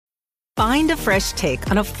Find a fresh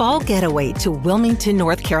take on a fall getaway to Wilmington,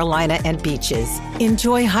 North Carolina and beaches.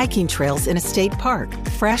 Enjoy hiking trails in a state park,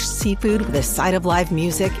 fresh seafood with a side of live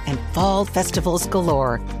music, and fall festivals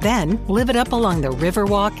galore. Then live it up along the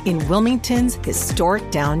Riverwalk in Wilmington's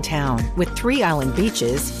historic downtown. With 3 island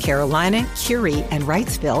beaches, Carolina, Curie, and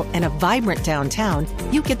Wrightsville, and a vibrant downtown,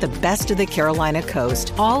 you get the best of the Carolina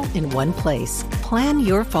coast all in one place. Plan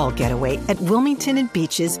your fall getaway at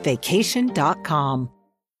WilmingtonandBeachesVacation.com.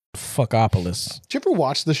 Fuckopolis. Did you ever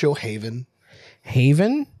watch the show Haven?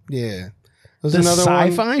 Haven? Yeah. There's The another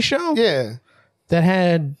sci-fi show? Yeah. That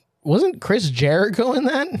had... Wasn't Chris Jericho in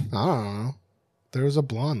that? I don't know. There was a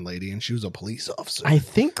blonde lady and she was a police officer. I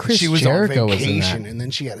think Chris she was Jericho on was in vacation that. and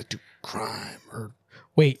then she had to do crime or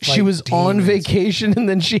Wait, she was on vacation and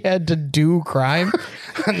then she had to do crime?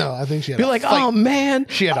 No, I think she had Be like, fight. oh man.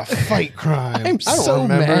 She had to fight crime. I'm so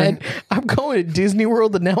mad. I'm going to Disney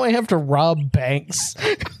World and now I have to rob banks.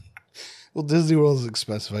 Well, Disney World is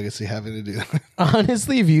expensive. I can see having to do that.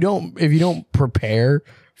 Honestly, if you don't prepare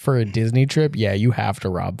for a Disney trip, yeah, you have to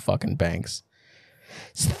rob fucking banks.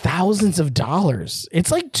 It's thousands of dollars.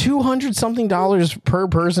 It's like $200 something per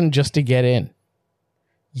person just to get in.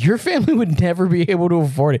 Your family would never be able to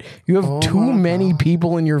afford it. You have too many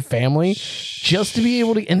people in your family just to be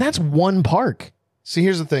able to, and that's one park. See,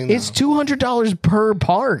 here's the thing, though. It's $200 per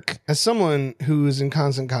park. As someone who is in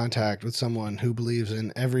constant contact with someone who believes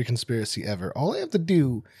in every conspiracy ever, all I have to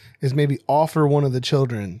do is maybe offer one of the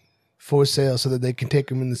children for sale so that they can take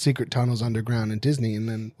them in the secret tunnels underground in Disney, and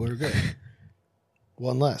then we're good.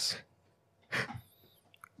 One less.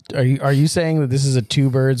 Are you saying that this is a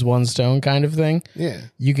 2 birds, 1 stone kind of thing? Yeah.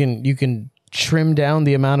 You can trim down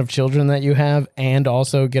the amount of children that you have and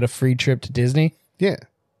also get a free trip to Disney? Yeah.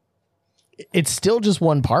 It's still just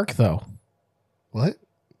one park, though. What?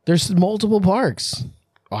 There's multiple parks.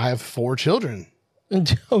 I have 4 children.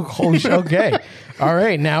 Okay. All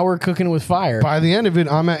right. Now we're cooking with fire. By the end of it,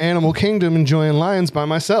 I'm at Animal Kingdom enjoying lions by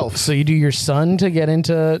myself. So you do your son to get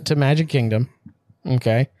into Magic Kingdom.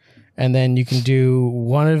 Okay. And then you can do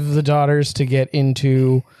one of the daughters to get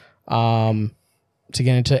into Epcot.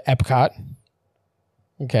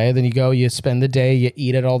 Okay. Then you go, you spend the day, you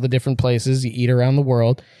eat at all the different places, you eat around the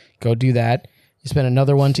world. Go do that. You spend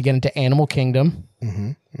another one to get into Animal Kingdom.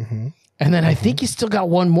 And then I think you still got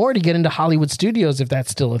one more to get into Hollywood Studios if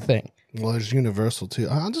that's still a thing. Well, there's Universal too.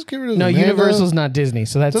 I'll just give it. No, Universal's not Disney,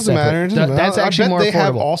 so that's doesn't matter. That's actually more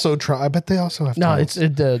affordable. I bet they also have. No, it's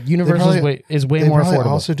the Universal is way more affordable.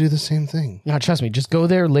 Also do the same thing. No, trust me. Just go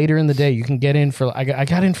there later in the day. You can get in for. I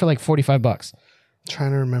got in for like $45.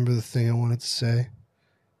 Trying to remember the thing I wanted to say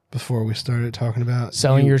before we started talking about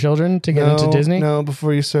selling your children to get into Disney. No,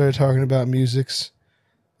 before you started talking about musics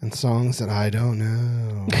and songs that I don't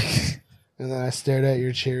know. And then I stared at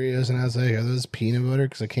your Cheerios and I was like, are those peanut butter?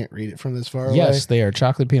 Because I can't read it from this far away. Yes, they are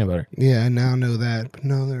chocolate peanut butter. Yeah, I now know that. But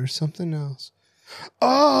no, there's something else.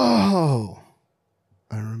 Oh,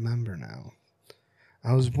 I remember now.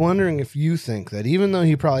 I was wondering if you think that even though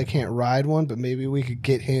he probably can't ride one, but maybe we could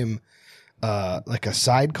get him like a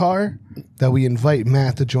sidecar that we invite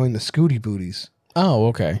Matt to join the Scooty Booties. Oh,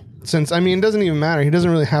 okay. Since, I mean, it doesn't even matter. He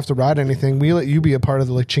doesn't really have to ride anything. We let you be a part of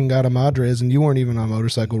the like Chingada Madres, and you weren't even a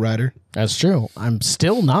motorcycle rider. That's true. I'm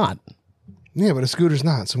still not. Yeah, but a scooter's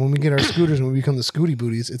not. So when we get our scooters and we become the Scooty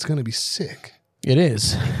Booties, it's going to be sick. It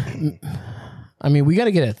is. I mean, we got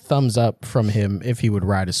to get a thumbs up from him if he would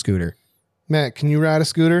ride a scooter. Matt, can you ride a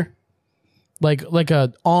scooter? Like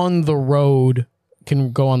a on the road,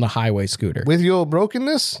 can go on the highway scooter. With your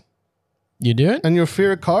brokenness? You do it? And your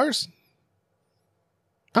fear of cars?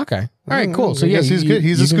 Okay. All right, cool. So I guess he's good.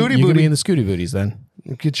 He's a Scooty You can Booty. be in the Scooty Booties then.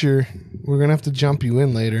 We're going to have to jump you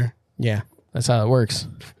in later. Yeah, that's how it works.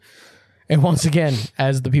 And once again,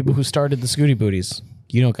 as the people who started the Scooty Booties,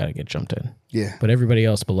 you don't got to get jumped in. Yeah. But everybody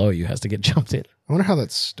else below you has to get jumped in. I wonder how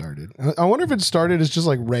that started. I wonder if it started as just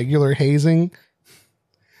like regular hazing.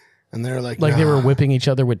 And they're like, they were whipping each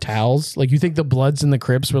other with towels. Like, you think the Bloods and the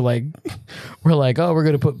Crips were like, oh, we're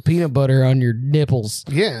going to put peanut butter on your nipples.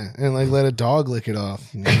 Yeah, and like let a dog lick it off.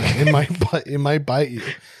 It might bite you.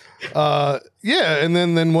 Yeah, and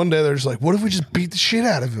then one day they're just like, what if we just beat the shit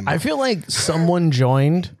out of him? I feel like someone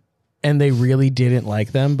joined and they really didn't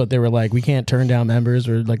like them, but they were like, we can't turn down members.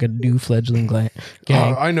 We're like a new fledgling gang.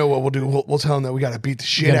 I know what we'll do. We'll tell them that we got to beat the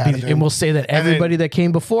shit out of him. And we'll say that everybody that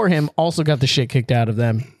came before him also got the shit kicked out of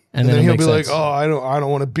them. And then he'll be like, oh, I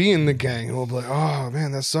don't want to be in the gang. And we'll be like, oh,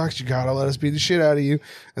 man, that sucks. You got to let us beat the shit out of you.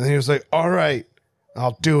 And then he was like, all right,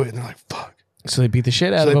 I'll do it. And they're like, fuck. So they beat the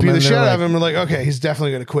shit out of him. So they beat the shit out of him. We're like, okay, he's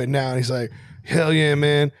definitely going to quit now. And he's like, hell yeah,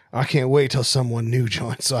 man. I can't wait till someone new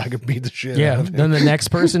joins so I can beat the shit out of him. Then the next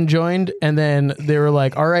person joined, and then they were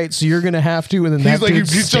like, all right, so you're going to have to. And then He's that like, he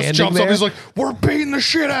dude's just standing jumps there. up. He's like, we're beating the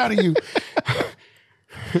shit out of you.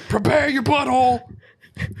 Prepare your butthole.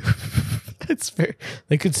 It's fair.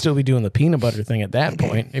 They could still be doing the peanut butter thing at that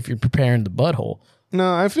point if you're preparing the butthole.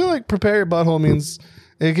 No, I feel like prepare your butthole means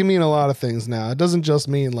it can mean a lot of things now. It doesn't just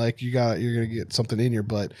mean like you're gonna get something in your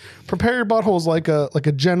butt. Prepare your butthole is like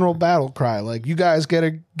a general battle cry. Like, you guys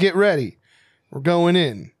gotta get ready. We're going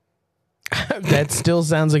in. That still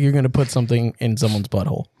sounds like you're going to put something in someone's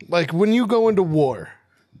butthole. Like when you go into war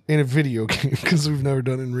in a video game, because we've never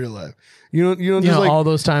done it in real life. You don't just like all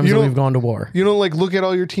those times that we've gone to war. You don't like look at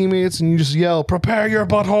all your teammates and you just yell, prepare your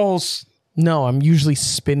buttholes. No, I'm usually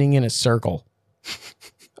spinning in a circle.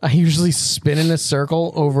 I usually spin in a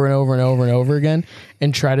circle over and over and over and over again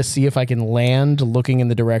and try to see if I can land looking in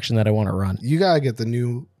the direction that I want to run. You gotta get the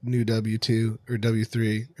new W2 or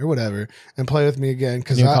W3 or whatever and play with me again,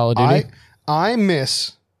 because Call of Duty? I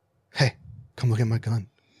miss. Hey, come look at my gun.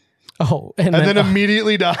 Oh, And then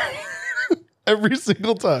immediately die every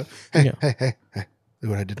single time. Hey, hey, look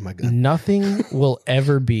what I did to my gun. Nothing will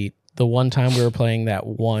ever beat the one time we were playing that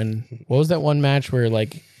one. What was that one match where,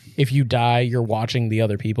 like, if you die, you're watching the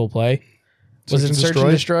other people play? Was it Search and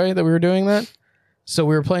Destroy that we were doing that? So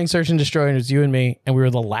we were playing Search and Destroy, and it was you and me, and we were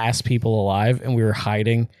the last people alive, and we were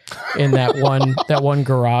hiding in that one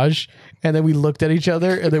garage. And then we looked at each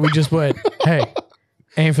other, and then we just went, hey,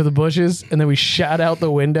 aim for the bushes. And then we shot out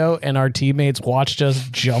the window, and our teammates watched us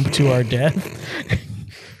jump to our death.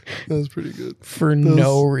 That was pretty good. For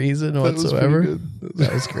no reason whatsoever.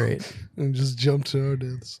 That was great. And just jumped to our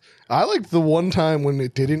deaths. I liked the one time when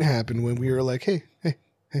it didn't happen, when we were like, hey, look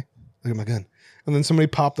at my gun. And then somebody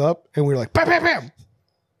popped up, and we were like, bam, bam, bam.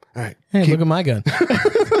 All right. Hey, look at my gun.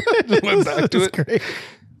 Just went back to it. Great.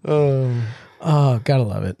 Oh, gotta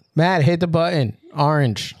love it. Matt, hit the button.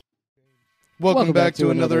 Orange. Welcome back to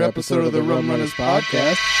another episode of the Rum Runners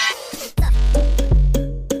Podcast.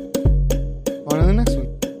 On to the next one.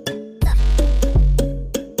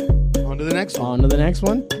 On to the next one. On to the next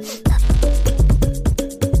one.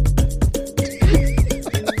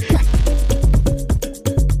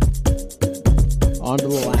 On to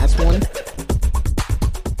the last one.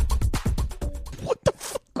 What the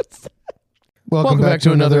fuck was that? Welcome back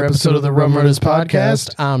to another episode of the Rum Runners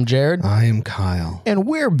Podcast. I'm Jared. I am Kyle. And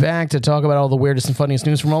we're back to talk about all the weirdest and funniest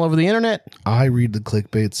news from all over the internet. I read the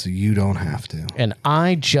clickbait so you don't have to. And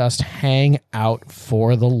I just hang out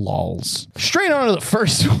for the lulz. Straight on to the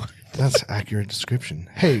first one. That's accurate description.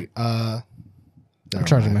 Hey, I'm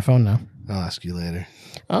charging my phone now. I'll ask you later.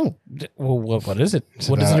 Oh, well, what is it?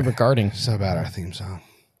 What is it regarding? It's about our theme song.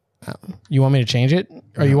 You want me to change it?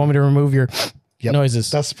 Or you want me to remove your noises?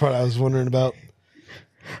 That's the part I was wondering about.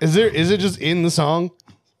 Is it just in the song?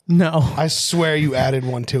 No. I swear you added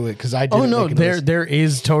one to it because I didn't. Oh, no, make a noise. there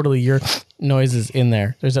is totally your noises in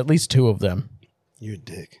there. There's at least two of them. You're a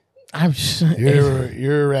dick. I'm just,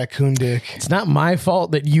 You're a raccoon dick. It's not my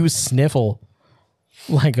fault that you sniffle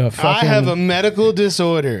like a fucking... I have a medical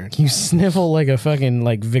disorder. You sniffle like a fucking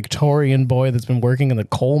like Victorian boy that's been working in the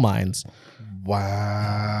coal mines. Wow.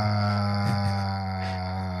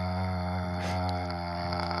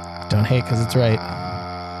 Don't hate because it's right.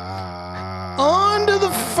 On to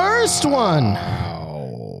the first one.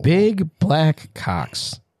 Big black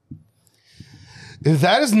cocks. If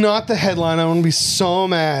that is not the headline, I'm going to be so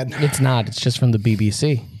mad. It's not. It's just from the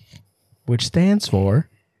BBC, which stands for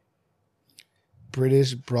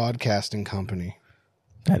British Broadcasting Company.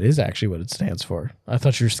 That is actually what it stands for. I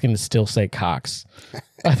thought you were just going to still say cocks.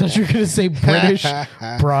 I thought you were going to say British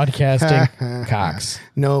Broadcasting Cocks.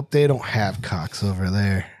 Nope, they don't have cocks over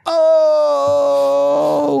there.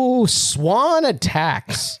 Oh, Swan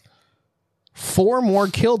attacks. 4 more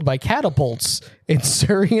killed by catapults in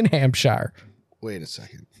Surrey and Hampshire. Wait a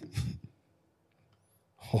second.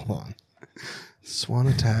 Hold on. Swan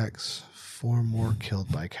attacks, 4 more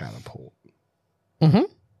killed by catapult. Mm-hmm.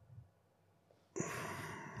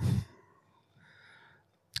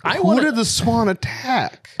 Who did the Swan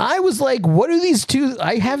attack? I was like, what do these two...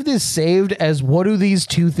 I have this saved as what do these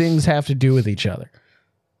two things have to do with each other?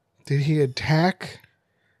 Did he attack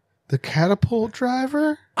the catapult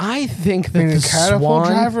driver? I think that the catapult Swan...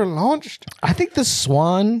 driver launched? I think the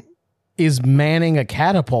Swan is manning a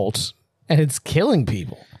catapult and it's killing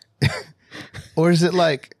people. Or is it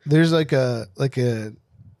like... There's like a... What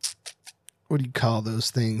do you call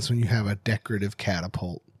those things when you have a decorative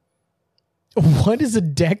catapult? What is a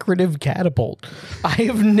decorative catapult? I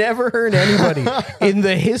have never heard anybody in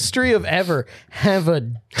the history of ever have a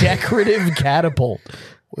decorative catapult.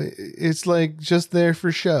 It's like just there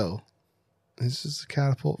for show. This is a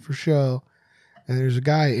catapult for show. And there's a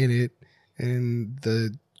guy in it. And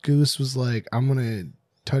the goose was like, I'm going to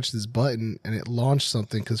touch this button. And it launched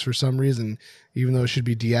something because for some reason, even though it should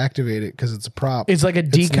be deactivated because it's a prop. It's like a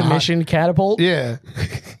decommissioned catapult? Yeah.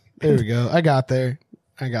 There we go. I got there.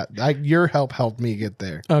 Your help helped me get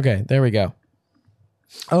there. Okay, there we go.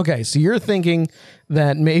 Okay, so you're thinking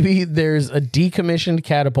that maybe there's a decommissioned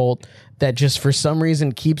catapult that just for some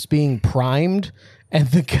reason keeps being primed, and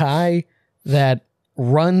the guy that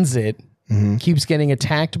runs it keeps getting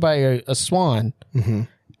attacked by a swan, and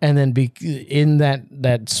then in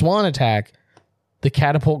that swan attack, the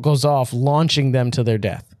catapult goes off, launching them to their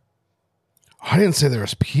death. I didn't say there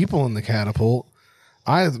was people in the catapult.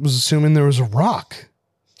 I was assuming there was a rock.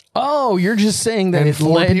 Oh, you're just saying that and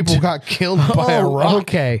 4 people got killed by a rock.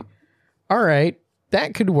 Okay. All right.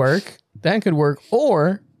 That could work.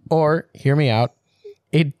 Or hear me out.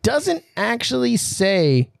 It doesn't actually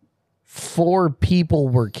say 4 people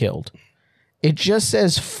were killed. It just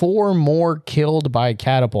says 4 more killed by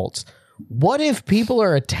catapults. What if people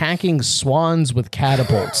are attacking swans with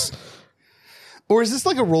catapults? Or is this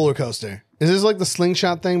like a roller coaster? Is this like the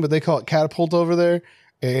slingshot thing, but they call it catapult over there?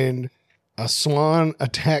 And a swan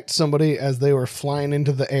attacked somebody as they were flying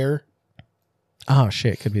into the air. Oh,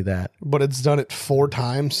 shit. Could be that. But it's done it 4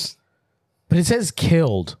 times. But it says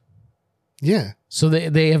killed. Yeah. So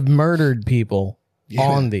they have murdered people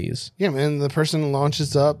on these. Yeah, man. The person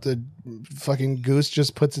launches up. The fucking goose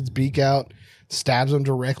just puts its beak out, stabs them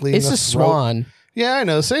directly in the throat. It's a swan. Yeah, I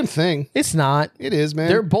know. Same thing. It's not. It is, man.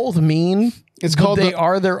 They're both mean. It's called they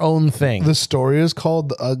are their own thing. The story is called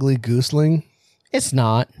The Ugly Gooseling. It's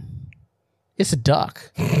not. It's a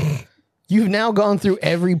duck. You've now gone through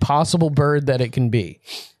every possible bird that it can be.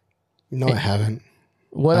 No, I haven't.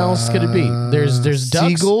 What else could it be? There's ducks,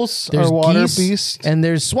 seagulls, there's or water geese, beasts, and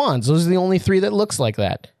there's swans. Those are the only 3 that looks like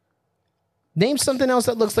that. Name something else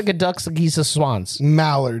that looks like a duck, a geese, a swans.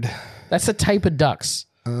 Mallard. That's a type of ducks.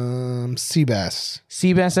 Sea bass.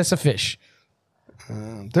 Sea bass, that's a fish.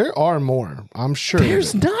 There are more. I'm sure.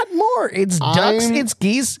 There's not more. It's ducks, it's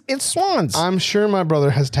geese, it's swans. I'm sure my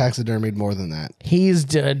brother has taxidermied more than that. He's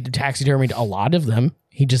taxidermied a lot of them.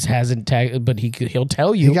 He just hasn't but he'll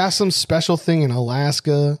tell you. He got some special thing in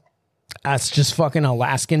Alaska. That's just fucking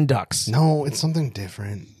Alaskan ducks. No, it's something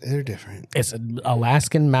different. They're different. It's an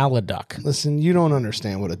Alaskan maladuck. Listen, you don't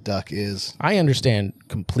understand what a duck is. I understand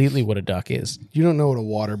completely what a duck is. You don't know what a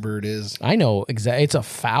water bird is. I know exactly. It's a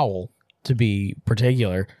fowl, to be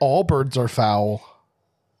particular. All birds are fowl.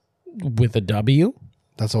 With a W?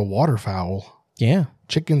 That's a waterfowl. Yeah.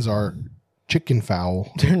 Chickens are chicken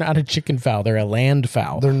fowl. They're not a chicken fowl. They're a land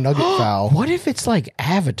fowl. They're nugget fowl. What if it's like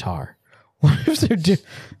Avatar? What if they're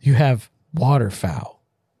you have waterfowl,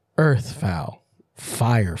 earth fowl,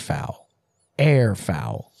 fire fowl, air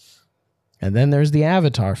fowl, and then there's the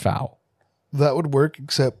Avatar fowl. That would work,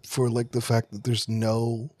 except for like the fact that there's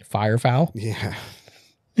no fire fowl. Yeah.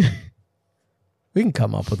 We can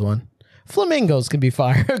come up with one. Flamingos can be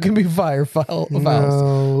fire. Can be fire fowls.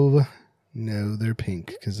 No, they're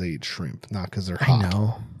pink because they eat shrimp, not because they're hot. I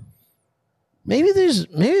know. Maybe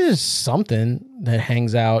there's something that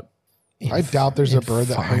hangs out. I doubt there's a bird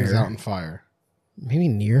that fire. hangs out in fire. Maybe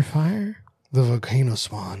near fire. The volcano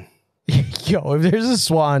swan. Yo, if there's a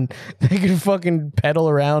swan that can fucking pedal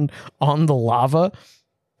around on the lava,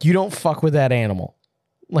 you don't fuck with that animal.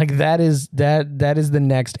 Like that is the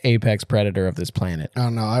next apex predator of this planet. I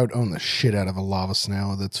don't know. I would own the shit out of a lava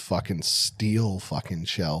snail that's fucking steel fucking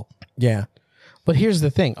shell. Yeah. But here's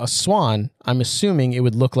the thing. A swan, I'm assuming it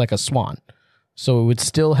would look like a swan. So it would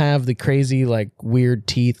still have the crazy, like, weird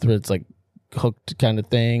teeth where it's like hooked kind of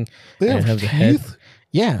thing. They have the teeth? head.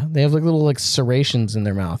 Yeah. They have like little like serrations in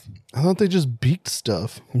their mouth. I thought they just beaked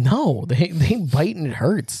stuff. No, they bite and it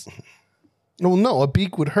hurts. Well, no, a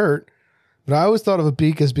beak would hurt. But I always thought of a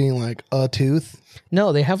beak as being like a tooth.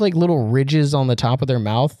 No, they have like little ridges on the top of their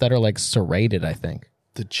mouth that are like serrated, I think.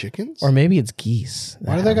 The chickens? Or maybe it's geese.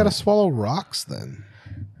 Why do they got to swallow rocks then?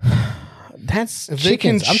 That's if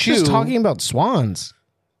chickens. They can I'm chew, just talking about swans.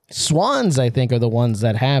 Swans, I think, are the ones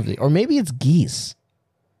that have the, or maybe it's geese.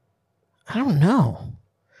 I don't know.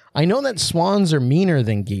 I know that swans are meaner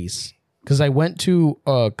than geese because I went to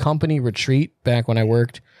a company retreat back when I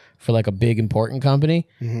worked for like a big important company,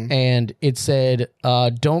 and it said,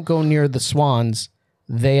 don't go near the swans.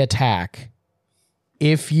 They attack.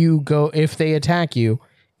 If they attack you,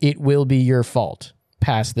 it will be your fault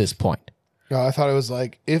past this point. No, I thought it was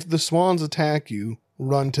like, if the swans attack you,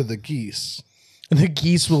 run to the geese. The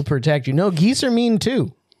geese will protect you. No, geese are mean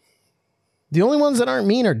too. The only ones that aren't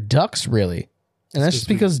mean are ducks, really. And that's just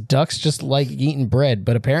because ducks just like eating bread,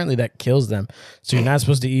 but apparently that kills them. So you're not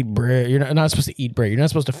supposed to eat bread. You're not supposed to eat bread. You're not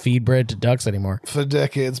supposed to feed bread to ducks anymore. For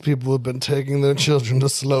decades, people have been taking their children to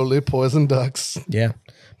slowly poison ducks. Yeah.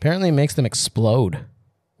 Apparently it makes them explode,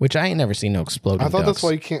 which I ain't never seen no exploding I thought ducks. that's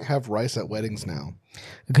why you can't have rice at weddings now.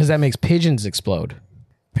 Because that makes pigeons explode.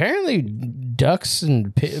 Apparently ducks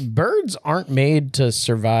and birds aren't made to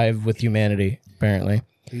survive with humanity, apparently.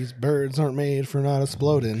 These birds aren't made for not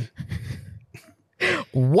exploding.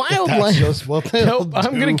 Wildlife. That's just what they'll do.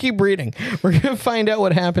 I'm going to keep reading. We're going to find out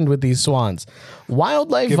what happened with these swans.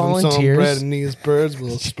 Wildlife Give them some volunteers. bread and these birds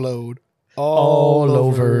will explode all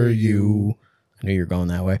over you. I knew you were going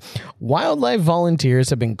that way. Wildlife volunteers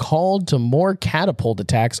have been called to more catapult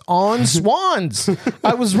attacks on swans.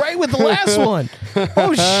 I was right with the last one.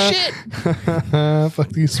 Oh, shit. Fuck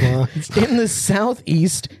these swans. In the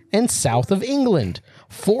southeast and south of England,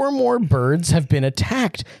 4 more birds have been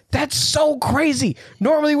attacked. That's so crazy.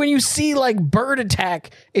 Normally when you see like bird attack,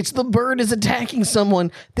 it's the bird is attacking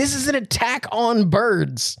someone. This is an attack on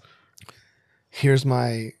birds. Here's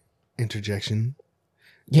my interjection.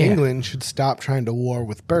 Yeah. England should stop trying to war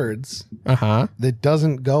with birds. Uh-huh. That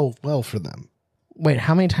doesn't go well for them. Wait,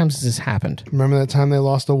 how many times has this happened? Remember that time they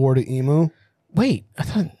lost the war to emu? Wait, I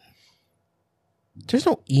thought there's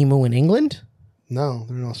no emu in England? No,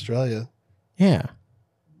 they're in Australia. Yeah.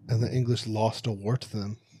 And the English lost a war to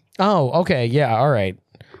them. Oh, okay. Yeah, all right.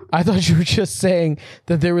 I thought you were just saying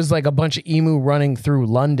that there was like a bunch of emu running through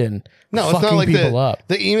London. No, it's not like people up.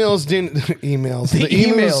 The emails didn't emails. The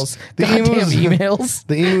emails. The Goddamn emus, emails.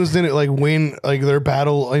 The emus didn't like win like their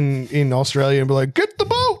battle in Australia and be like, get the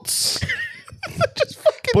boats.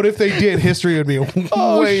 But if they did, history would be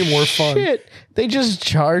way more fun. Shit. They just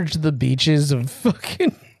charged the beaches of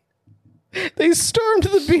fucking. They stormed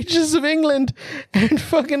the beaches of England and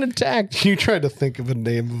fucking attacked. You tried to think of a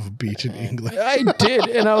name of a beach in England. I did,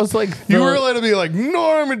 and I was like, You were allowed to be like,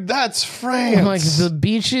 Norman, that's France. like the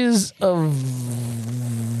beaches of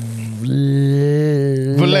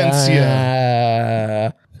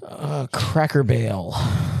Valencia. Cracker Bale.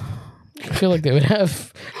 I feel like they would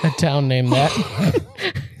have a town named that.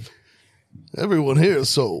 Everyone here is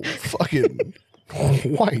so fucking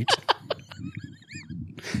white.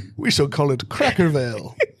 We shall call it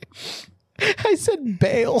Crackervale. I said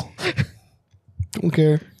Bale. Don't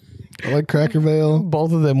care. I like Crackervale.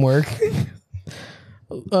 Both of them work.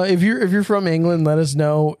 If you're from England, let us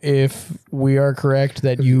know if we are correct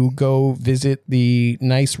that you go visit the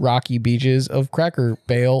nice rocky beaches of Cracker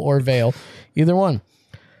Bale or Vale, either one.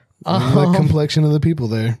 The complexion of the people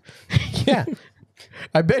there. Yeah.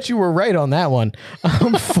 I bet you were right on that one.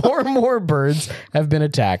 4 more birds have been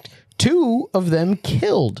attacked. 2 of them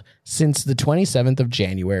killed since the 27th of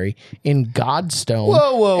January in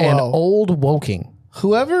Godstone and Old Woking.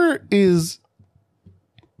 Whoever is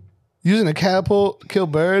using a catapult to kill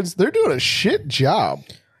birds, they're doing a shit job.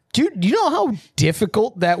 Dude, do you know how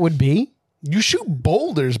difficult that would be? You shoot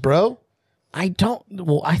boulders, bro. I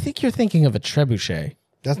think you're thinking of a trebuchet.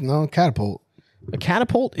 That's no catapult. A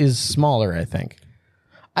catapult is smaller, I think.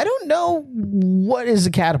 I don't know what is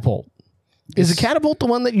a catapult. Is a catapult the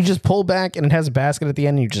one that you just pull back and it has a basket at the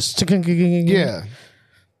end and you just... Yeah.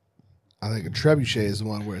 I think a trebuchet is the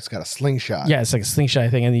one where it's got a slingshot. Yeah, it's like a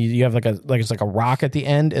slingshot thing, and you have it's like a rock at the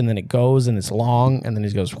end, and then it goes and it's long, and then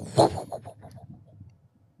it goes...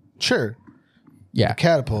 Sure. Yeah. A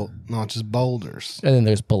catapult launches boulders. And then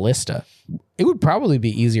there's ballista. It would probably be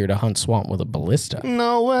easier to hunt swamp with a ballista.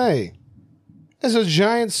 No way. It's a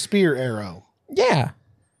giant spear arrow. Yeah.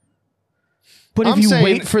 But if you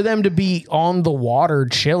wait for them to be on the water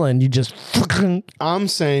chilling, you just... I'm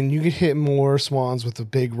saying you could hit more swans with a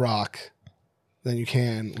big rock than you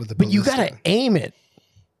can with a ballista. But you gotta aim it.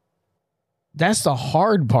 That's the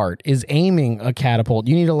hard part, is aiming a catapult.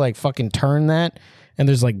 You need to like fucking turn that, and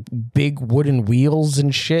there's like big wooden wheels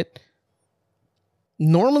and shit.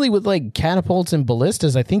 Normally with like catapults and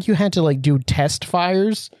ballistas, I think you had to like do test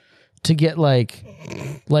fires to get like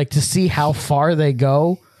to see how far they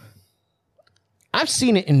go. I've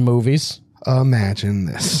seen it in movies. Imagine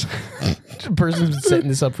this. The person's been setting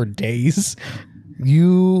this up for days.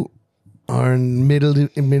 You are in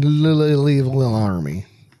medieval army.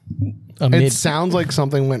 It sounds like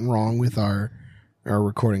something went wrong with our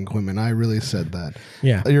recording equipment. I really said that.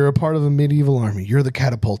 Yeah. You're a part of a medieval army. You're the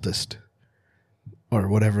catapultist. Or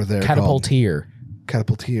whatever they're called. Catapultier.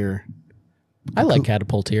 Catapultier. I like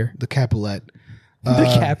catapultier. The Capulet. The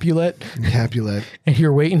Capulet. Capulet. And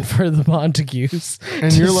you're waiting for the Montagues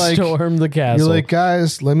And to you're like, storm the castle. You're like,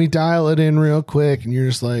 guys, let me dial it in real quick. And you're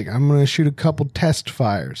just like, I'm going to shoot a couple test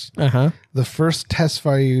fires. Uh-huh. The first test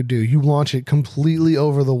fire you do, you launch it completely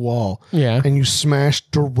over the wall. Yeah. And you smash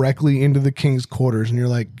directly into the king's quarters. And you're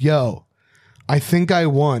like, yo, I think I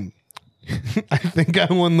won. I think I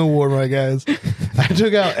won the war, my guys. I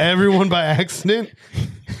took out everyone by accident.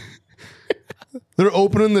 They're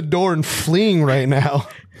opening the door and fleeing right now.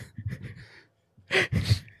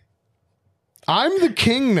 I'm the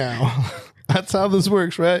king now. That's how this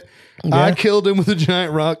works, right? Yeah. I killed him with a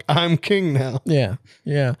giant rock. I'm king now. Yeah.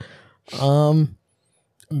 Yeah.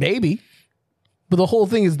 Maybe. But the whole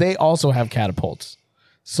thing is they also have catapults.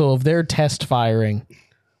 So if they're test firing,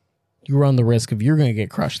 you run the risk of you're going to get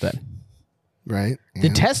crushed then. Right. The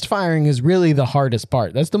test firing is really the hardest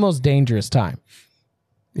part. That's the most dangerous time.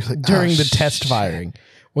 Like, during the test firing.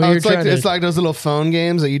 When it's like those little phone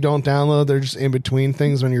games that you don't download. They're just in between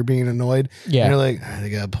things when you're being annoyed. Yeah. And you're like, I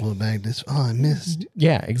got to pull it back. I missed.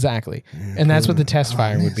 Yeah, exactly. And that's what the test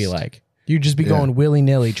firing would be like. You'd just be going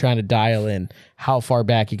willy-nilly trying to dial in how far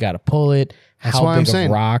back you got to pull it, That's how why big I'm of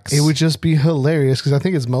saying rocks. It would just be hilarious because I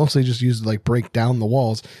think it's mostly just used to like break down the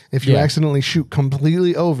walls. If you accidentally shoot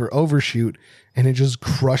completely overshoot, and it just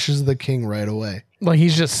crushes the king right away. Like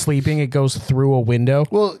he's just sleeping, it goes through a window.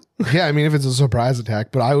 Well, yeah, I mean if it's a surprise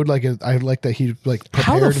attack, but I would like it. I'd like that he like prepared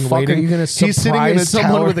How the and fuck waiting. are you going to He's sitting in surprise a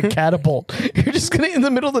someone tower. with a catapult? You're just going to in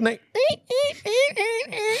the middle of the night.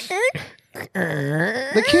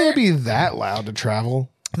 They can't be that loud to travel.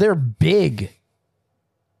 They're big.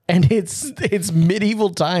 And it's medieval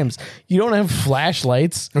times. You don't have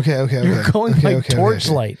flashlights. Okay. You're going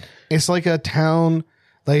torchlight. It's like a town.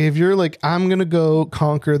 Like if you're like, I'm gonna go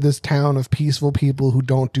conquer this town of peaceful people who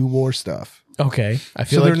don't do war stuff. Okay, I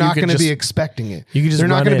feel So like they're not you could going to be just- expecting it. you could just they're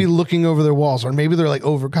not run going to in. be looking over their walls, or maybe they're like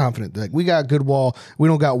overconfident. They're like, we got good wall. We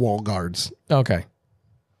don't got wall guards. Okay.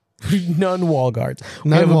 None wall guards.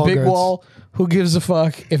 We None have a wall big guards. wall. Who gives a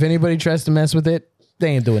fuck? If anybody tries to mess with it, they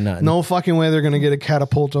ain't doing nothing. No fucking way they're going to get a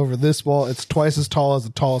catapult over this wall. It's twice as tall as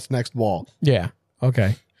the tallest next wall. Yeah.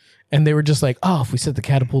 Okay. And they were just like, oh, if we set the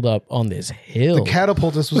catapult up on this hill. The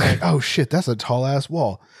catapultist was like, oh shit, that's a tall ass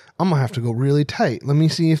wall. I'm going to have to go really tight. Let me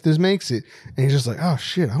see if this makes it. And he's just like, oh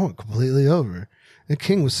shit, I went completely over. The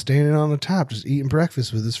king was standing on the top just eating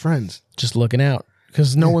breakfast with his friends. just looking out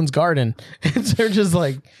because no one's guarding. They're just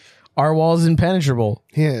like, our wall's impenetrable.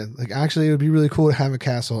 Yeah, like actually it would be really cool to have a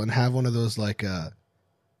castle and have one of those like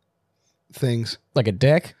things. Like a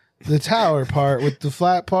deck. The tower part with the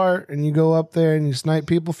flat part, and you go up there and you snipe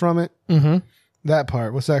people from it. Mm-hmm. That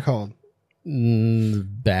part, what's that called?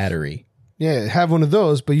 Battery. Yeah, have one of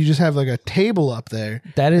those, but you just have like a table up there.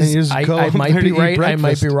 That and you is, just I go up might there be to eat right. I might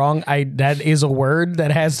breakfast. be wrong. That is a word that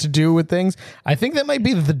has to do with things. I think that might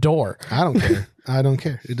be the door. I don't care. I don't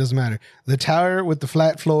care. It doesn't matter. The tower with the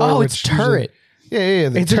flat floor. Oh, which it's turret. Yeah.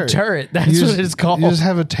 The It's a turret. That's You what just- it's called. You just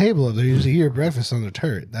have a table up there. You just eat your breakfast on the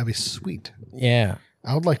turret. That'd be sweet. Yeah.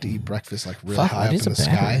 I would like to eat breakfast like really Fuck, high that up is in a the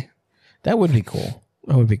battery. sky. That would be cool.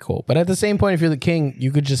 That would be cool. But at the same point, if you're the king, you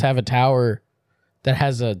could just have a tower that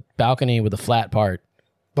has a balcony with a flat part.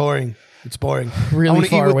 Boring. It's boring. Really I want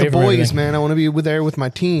to far eat with away the from boys, everything. man. I want to be there with my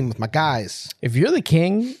team, with my guys. If you're the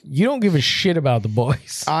king, you don't give a shit about the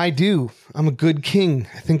boys. I do. I'm a good king.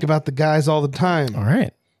 I think about the guys all the time. All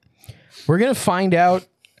right. We're going to find out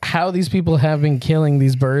how these people have been killing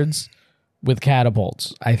these birds with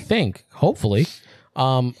catapults. I think, hopefully.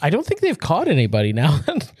 I don't think they've caught anybody now.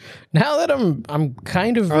 Now that I'm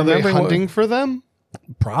kind of Are they remembering hunting for them?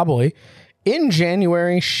 probably. In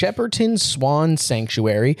January, Shepperton Swan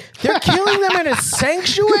Sanctuary. They're killing them in a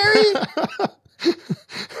sanctuary?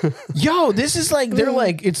 Yo, this is like,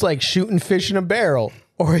 it's like shooting fish in a barrel.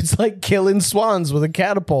 Or it's like killing swans with a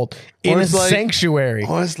catapult in a it's like- sanctuary.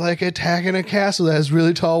 Oh, it's like attacking a castle that has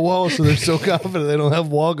really tall walls, so they're so confident they don't have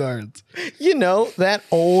wall guards. You know, that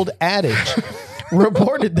old adage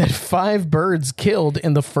reported that 5 birds killed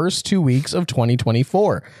in the first 2 weeks of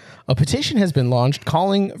 2024. A petition has been launched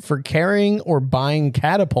calling for carrying or buying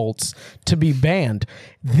catapults to be banned.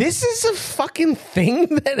 This is a fucking thing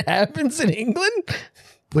that happens in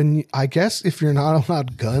England? I guess if you're not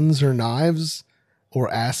allowed guns or knives or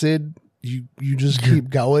acid, you just keep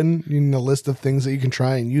going in the list of things that you can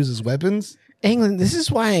try and use as weapons. England, this is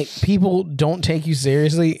why people don't take you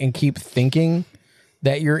seriously and keep thinking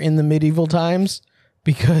that you're in the medieval times,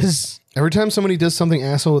 because Every time somebody does something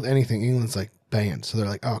asshole with anything, England's like banned. So they're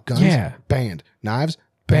like, oh, guns, Yeah. banned. Knives,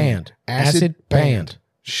 Banned. Acid, banned.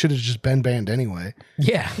 Should have just been banned anyway.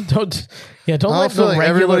 don't I let feel the like regular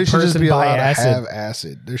everybody should just person be buy allowed acid. to have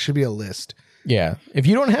acid. There should be a list. Yeah. If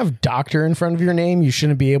you don't have doctor in front of your name, you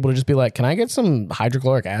shouldn't be able to just be like, can I get some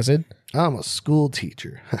hydrochloric acid? I'm a school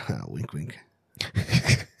teacher. Wink, wink.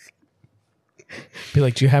 Be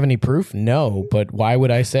like, do you have any proof? No, but why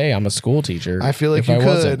would I say I'm a school teacher? I feel like you could.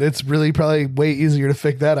 Wasn't? It's really probably way easier to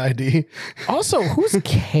fake that ID. Also, who's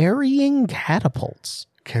carrying catapults?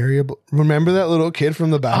 Carryable. Remember that little kid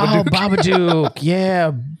from the Babadook? Oh, Babadook.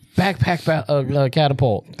 Yeah. Backpack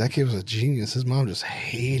catapult. That kid was a genius. His mom just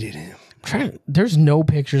hated him. There's no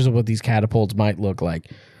pictures of what these catapults might look like.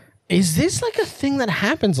 Is this like a thing that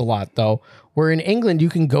happens a lot, though? Where in England, you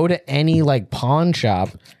can go to any like pawn shop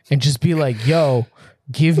and just be like, yo,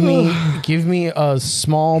 give me a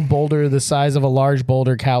small boulder the size of a large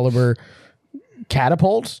boulder caliber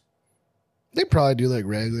catapult. They probably do like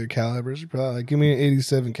regular calibers. Probably like, give me an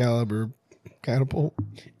 87 caliber catapult.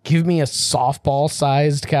 Give me a softball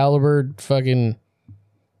sized caliber fucking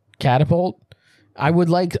catapult.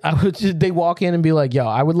 They walk in and be like, yo,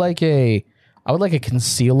 I would like a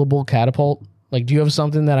concealable catapult. Like, do you have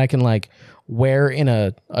something that I can like wear in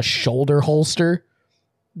a shoulder holster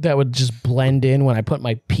that would just blend in when I put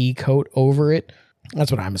my pea coat over it?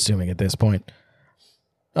 That's what I'm assuming at this point.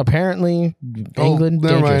 Apparently, England.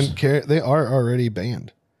 Never mind. They are already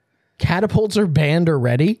banned. Catapults are banned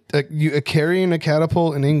already? Carrying a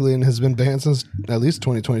catapult in England has been banned since at least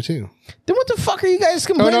 2022. Then what the fuck are you guys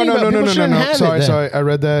complaining about? No. Sorry. I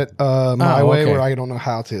read that my way where I don't know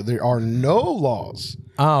how to. There are no laws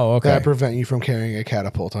that prevent you from carrying a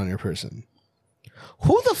catapult on your person.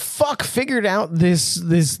 Who the fuck figured out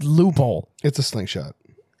this loophole? It's a slingshot.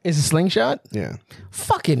 It's a slingshot? Yeah.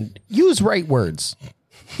 Fucking use right words.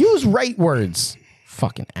 Use right words.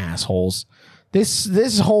 Fucking assholes.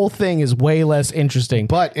 This whole thing is way less interesting.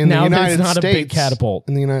 But in the United States, a big catapult.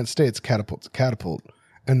 In the United States, catapult's a catapult,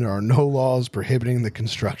 and there are no laws prohibiting the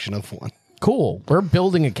construction of one. Cool. We're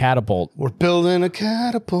building a catapult. We're building a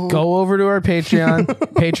catapult. Go over to our Patreon,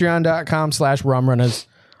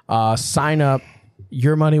 patreon.com/rumrunners. Sign up.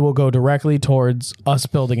 Your money will go directly towards us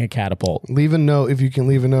building a catapult. Leave a note if you can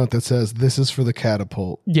leave a note that says this is for the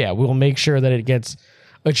catapult. Yeah, we'll make sure that it gets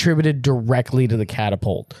attributed directly to the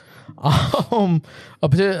catapult. So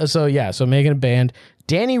making a band.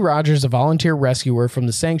 Danny Rogers, a volunteer rescuer from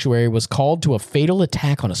the sanctuary, was called to a fatal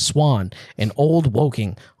attack on a swan in Old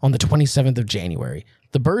Woking on the 27th of January.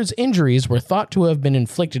 The bird's injuries were thought to have been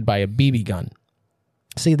inflicted by a BB gun.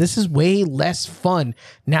 See, this is way less fun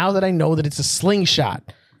now that I know that it's a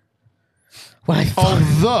slingshot. How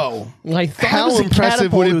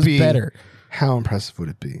impressive would it be? Better. How impressive would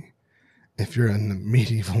it be if you're in the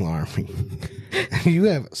medieval army and you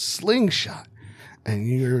have a slingshot and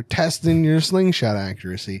you're testing your slingshot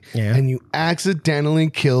accuracy and you accidentally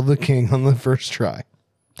kill the king on the first try?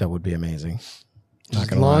 That would be amazing.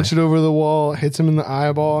 Just launch it over the wall, hits him in the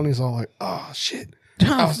eyeball, and he's all like, oh, shit.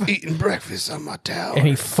 I was eating breakfast on my tower. And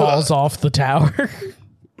he falls off the tower.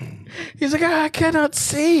 He's like, I cannot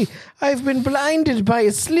see. I've been blinded by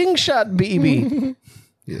a slingshot, baby.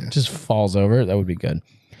 Yeah. Just falls over. That would be good.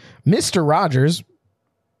 Mr. Rogers.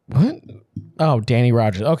 What? Oh, Danny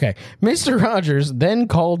Rogers. Okay. Mr. Rogers then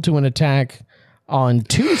called to an attack on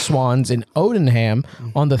 2 swans in Odenham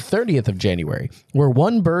on the 30th of January, where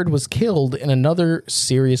one bird was killed and another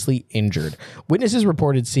seriously injured. Witnesses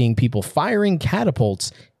reported seeing people firing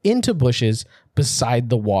catapults into bushes beside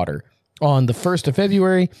the water. On the 1st of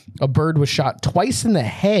February, a bird was shot twice in the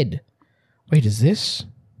head. Wait, is this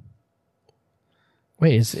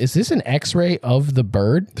an X-ray of the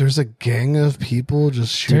bird? There's a gang of people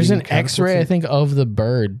just shooting. There's an X-ray, I think, of the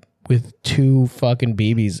bird with 2 fucking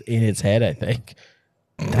BBs in its head, I think.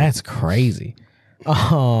 That's crazy.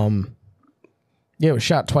 It was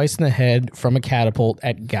shot twice in the head from a catapult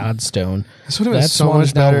at Godstone. This would have been so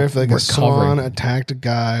much better if a swan attacked a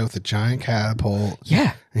guy with a giant catapult.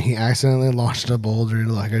 Yeah. And he accidentally launched a boulder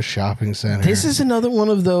into like a shopping center. This is another one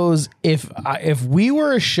of those, if we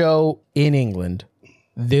were a show in England,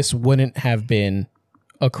 this wouldn't have been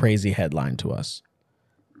a crazy headline to us.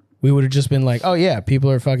 We would have just been like, oh yeah,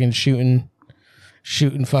 people are fucking shooting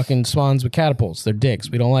fucking swans with catapults. They're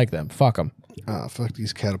dicks. We don't like them. Fuck them. Fuck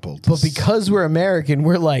these catapults. But because we're American,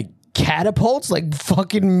 we're like, catapults? Like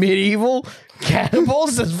fucking medieval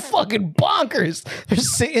catapults? That's fucking bonkers. They're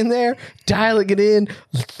sitting there, dialing it in,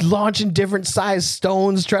 launching different size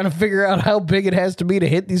stones, trying to figure out how big it has to be to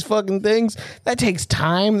hit these fucking things. That takes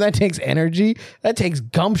time. That takes energy. That takes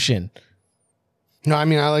gumption. No, I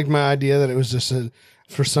mean, I like my idea that it was just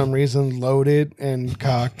for some reason, loaded and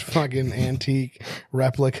cocked fucking antique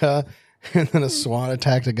replica. And then a swan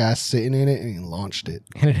attacked a guy sitting in it and he launched it.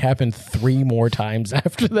 And it happened 3 more times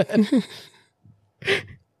after that.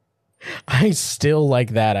 I still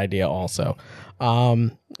like that idea also.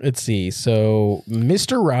 Let's see. So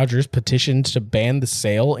Mr. Rogers' petition to ban the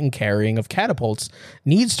sale and carrying of catapults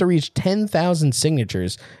needs to reach 10,000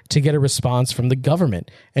 signatures to get a response from the government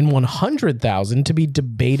and 100,000 to be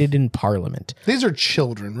debated in Parliament. These are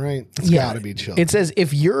children, right? It's got to be children. It says,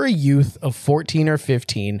 if you're a youth of 14 or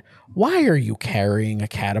 15, why are you carrying a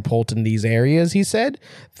catapult in these areas? He said.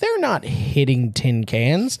 They're not hitting tin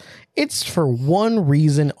cans. It's for one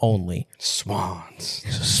reason only. Swans.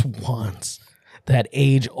 Swans. That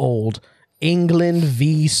age-old England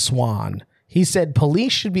v. Swan. He said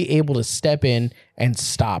police should be able to step in and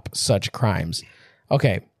stop such crimes.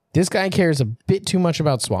 Okay, this guy cares a bit too much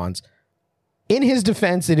about swans. In his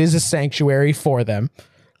defense, it is a sanctuary for them.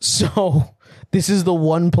 So this is the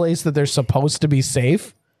one place that they're supposed to be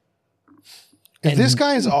safe. If this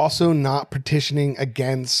guy is also not petitioning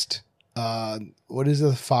against, what is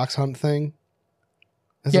the fox hunt thing?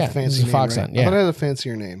 That's a fancy name, fox right? hunt, yeah. I thought it had a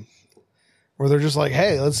fancier name. Where they're just like,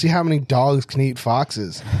 hey, let's see how many dogs can eat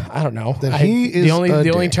foxes. I don't know.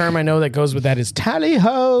 The only term I know that goes with that is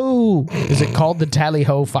tally-ho. Is it called the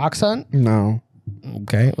tally-ho fox hunt? No.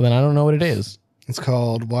 Okay, well then I don't know what it is. It's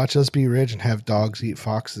called Watch Us Be Rich and Have Dogs Eat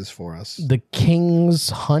Foxes for Us. The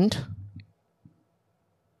King's Hunt?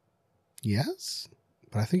 Yes,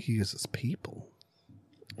 but I think he uses people.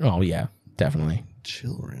 Oh, yeah, definitely.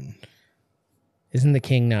 Children. Isn't the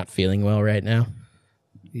king not feeling well right now?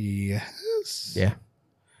 Yes. Yeah.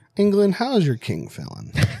 England, how's your king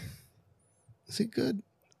feeling? Is he good?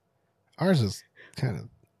 Ours is kind of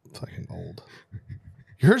fucking old.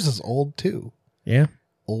 Yours is old too. Yeah.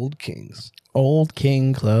 Old kings. Old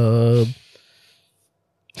King Club.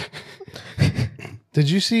 Did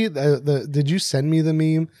you see did you send me the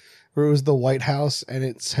meme where it was the White House and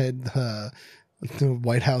it said the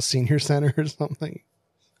White House Senior Center or something?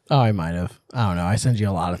 Oh, I might have. I don't know. I send you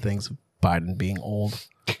a lot of things of Biden being old.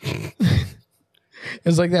 It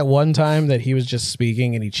was like that one time that he was just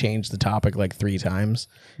speaking and he changed the topic like 3 times.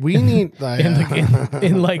 We need it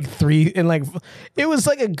was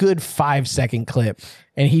like a good 5-second clip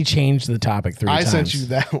and he changed the topic 3 times. I sent you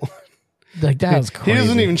that one. Like that was crazy. He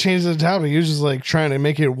doesn't even change the topic. He was just like trying to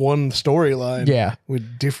make it one storyline. Yeah.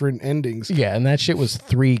 With different endings. Yeah, and that shit was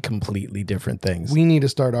 3 completely different things. We need to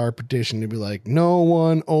start our petition to be like, no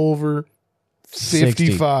one over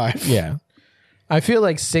 55. 60. Yeah. I feel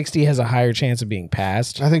like 60 has a higher chance of being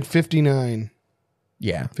passed. I think 59.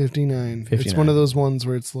 Yeah. 59. 59. It's one of those ones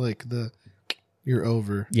where it's like you're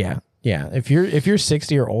over. Yeah. Yeah. If you're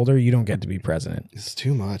 60 or older, you don't get to be president. It's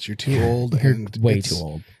too much. You're too old. You're and way too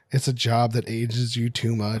old. It's a job that ages you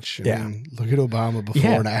too much. Yeah. Look at Obama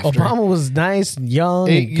before and after. Obama was nice and young.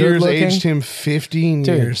 8 and years good-looking. aged him 15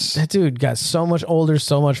 years. That dude got so much older,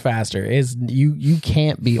 so much faster. You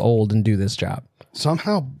can't be old and do this job.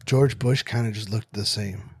 Somehow George Bush kind of just looked the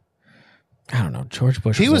same. I don't know. George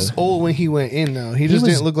Bush. He was old when he went in, though. He just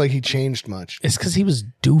didn't look like he changed much. It's because he was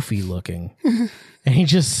doofy looking. And he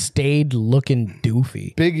just stayed looking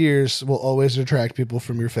doofy. Big ears will always attract people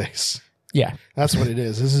from your face. Yeah. That's what it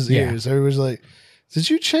is. This is ears. Everybody's like, did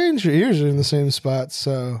you change? Your ears are in the same spot.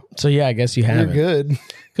 So yeah, I guess you have You're good.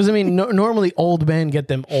 Because, I mean, normally old men get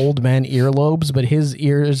them old man earlobes, but his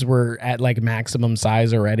ears were at like maximum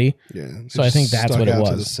size already. Yeah. So I think that's what it was.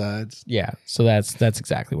 To the sides. Yeah. So that's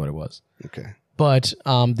exactly what it was. Okay. But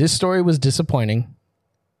this story was disappointing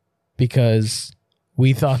because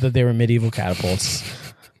we thought that they were medieval catapults.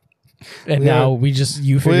 And now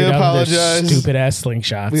you figured out their stupid ass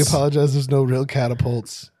slingshots. We apologize. There's no real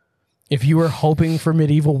catapults. If you were hoping for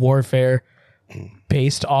medieval warfare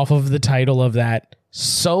based off of the title of that,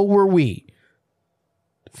 so were we.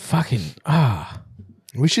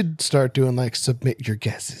 We should start doing like submit your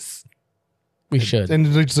guesses. We should.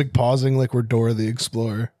 And just like pausing like we're Dora the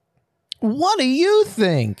Explorer. What do you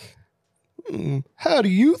think? How do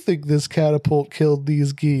you think this catapult killed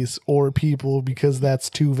these geese or people? Because that's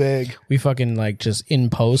too vague. We fucking like just in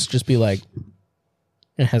post, just be like,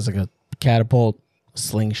 it has like a catapult, a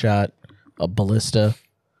slingshot, a ballista.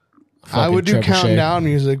 I would do trebuchet. countdown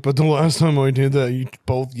music, but the last time I did that, you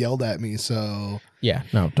both yelled at me. So yeah,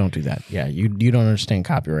 no, don't do that. Yeah, you don't understand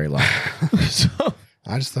copyright law. So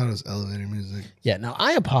I just thought it was elevator music. yeah, no,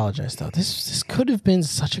 I apologize though. This could have been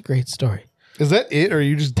such a great story. Is that it, or are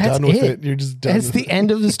you just done with it? You're just done. That's the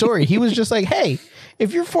end of the story. He was just like, hey,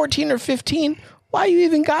 if you're 14 or 15, why you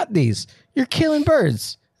even got these? You're killing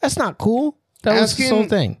birds. That's not cool. That was the whole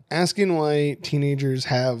thing. Asking why teenagers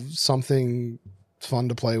have something fun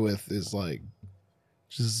to play with is like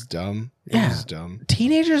just dumb. It's dumb.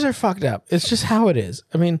 Teenagers are fucked up. It's just how it is.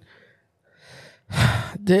 I mean,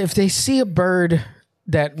 if they see a bird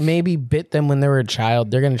that maybe bit them when they were a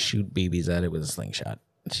child, they're going to shoot BBs at it with a slingshot.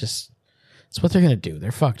 It's what they're going to do.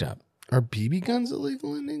 They're fucked up. Are BB guns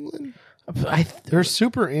illegal in England? They're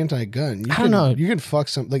super anti-gun. I don't know. You can fuck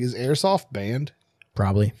some, like, is airsoft banned?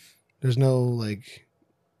 Probably. There's no, like,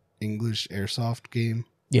 English airsoft game?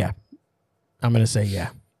 Yeah. I'm going to say yeah.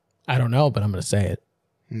 I don't know, but I'm going to say it.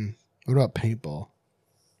 What about paintball?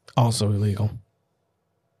 Also illegal.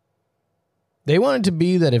 They want it to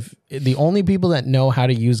be that if the only people that know how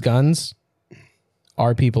to use guns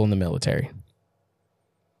are people in the military.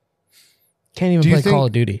 Can't even play Call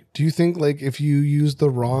of Duty. Do you think, like, if you use the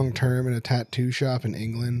wrong term in a tattoo shop in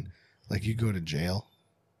England, like, you go to jail?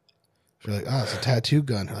 You're like, oh, it's a tattoo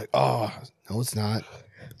gun. You're like, oh, no, it's not.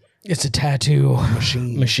 It's a tattoo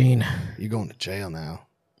machine. You're going to jail now.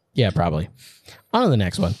 Yeah, probably. On to the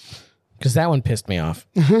next one, because that one pissed me off.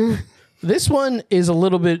 This one is a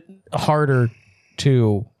little bit harder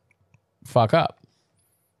to fuck up.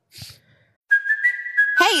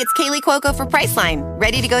 Hey, it's Kaylee Cuoco for Priceline.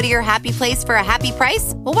 Ready to go to your happy place for a happy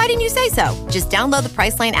price? Well, why didn't you say so? Just download the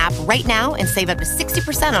Priceline app right now and save up to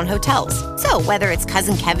 60% on hotels. So whether it's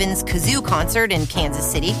Cousin Kevin's Kazoo Concert in Kansas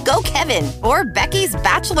City, go Kevin, or Becky's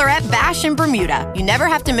Bachelorette Bash in Bermuda, you never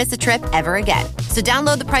have to miss a trip ever again. So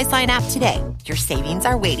download the Priceline app today. Your savings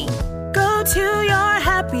are waiting. Go to your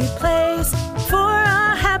happy place for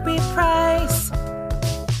a happy price.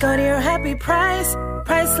 Go to your happy price,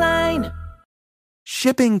 Priceline.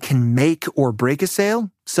 Shipping can make or break a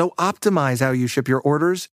sale, so optimize how you ship your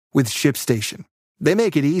orders with ShipStation. They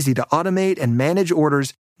make it easy to automate and manage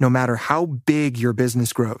orders no matter how big your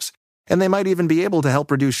business grows. And they might even be able to help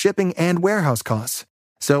reduce shipping and warehouse costs.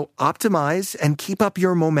 So optimize and keep up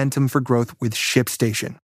your momentum for growth with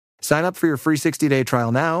ShipStation. Sign up for your free 60-day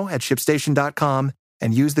trial now at ShipStation.com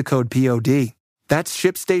and use the code POD. That's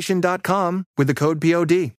ShipStation.com with the code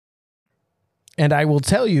POD. And I will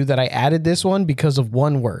tell you that I added this one because of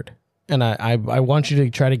one word. And I want you to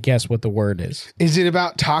try to guess what the word is. Is it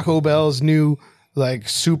about Taco Bell's new, like,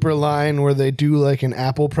 super line where they do, like, an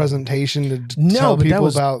Apple presentation to tell people that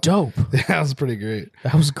was about... dope. That was pretty great.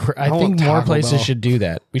 That was great. I think more places should do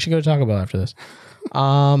that. We should go to Taco Bell after this.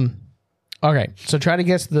 Okay, so try to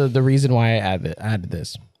guess the reason why I added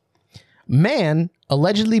this. Man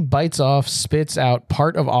allegedly bites off, spits out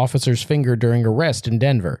part of officer's finger during arrest in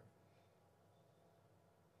Denver.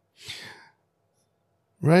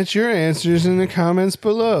 Write your answers in the comments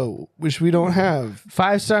below, which we don't have.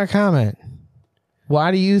 5-star comment.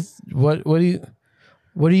 Why do you what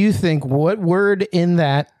do you think? What word in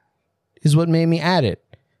that is what made me add it?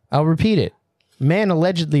 I'll repeat it. Man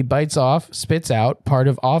allegedly bites off, spits out part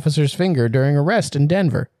of officer's finger during arrest in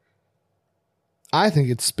Denver. I think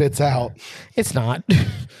it spits out. It's not.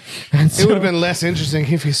 It would have been less interesting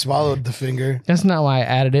if he swallowed the finger. That's not why I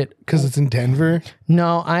added it. Because it's in Denver?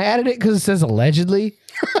 No, I added it because it says allegedly.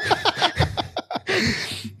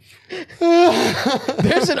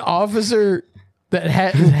 There's an officer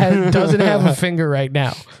that doesn't have a finger right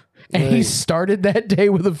now. And he started that day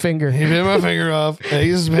with a finger. He bit my finger off and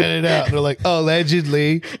he spit it out. They're like,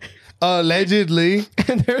 allegedly. Allegedly.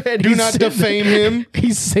 And do not defame him.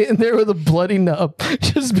 He's sitting there with a bloody nub,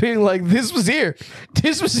 just being like, this was here.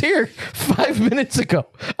 This was here 5 minutes ago.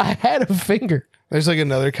 I had a finger. There's like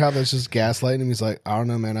another cop that's just gaslighting him. He's like, I don't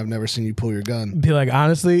know, man. I've never seen you pull your gun. Be like,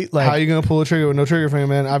 honestly, like, how are you going to pull a trigger with no trigger finger,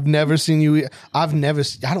 man? I've never seen you. I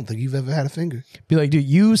don't think you've ever had a finger. Be like, dude,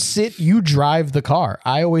 you drive the car.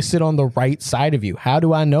 I always sit on the right side of you. How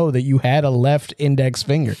do I know that you had a left index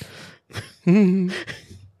finger?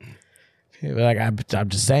 Like, I'm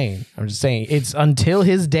just saying. It's until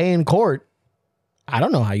his day in court. I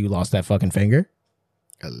don't know how you lost that fucking finger.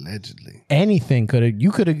 Allegedly. Anything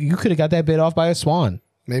you could have got that bit off by a swan.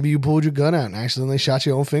 Maybe you pulled your gun out and accidentally shot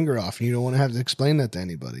your own finger off and you don't want to have to explain that to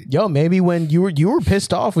anybody. Yo, maybe when you were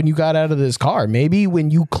pissed off when you got out of this car. Maybe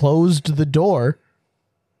when you closed the door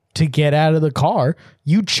to get out of the car,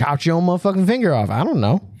 you chopped your own motherfucking finger off. I don't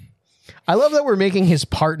know. I love that we're making his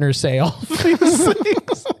partner say all these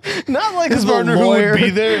things. Not like his partner who would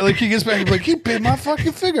be there. Like, he gets back and be like, he bit my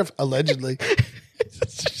fucking finger off. Allegedly.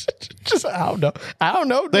 Just I don't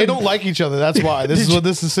know. They don't like each other. That's why. This is what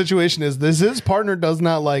this situation is. His partner does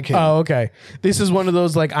not like him. Oh, okay. This is one of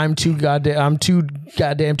those, like, I'm too goddamn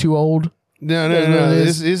too old. No.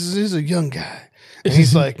 This is a young guy. And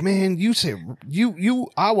he's like, man, you say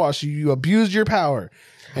I watched you. You abused your power.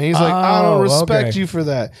 And he's like, I don't respect you for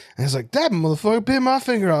that. And he's like, that motherfucker bit my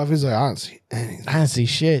finger off. He's like, I don't see anything. I don't see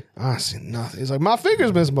shit. I don't see nothing. He's like, my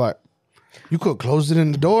finger's been black. You could have closed it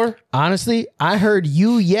in the door. Honestly, I heard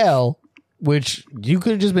you yell, which you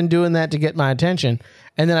could have just been doing that to get my attention.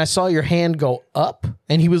 And then I saw your hand go up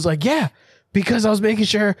and he was like, yeah, Because I was making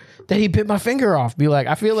sure that he bit my finger off. Be like,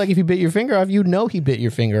 I feel like if he bit your finger off, you know he bit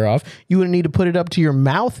your finger off. You wouldn't need to put it up to your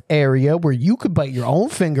mouth area where you could bite your own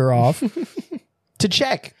finger off to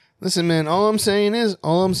check. Listen, man, all I'm saying is,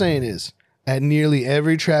 at nearly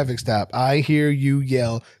every traffic stop, I hear you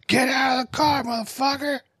yell, "Get out of the car,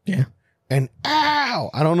 motherfucker!" Yeah. And ow!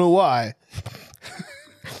 I don't know why.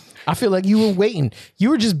 I feel like you were waiting.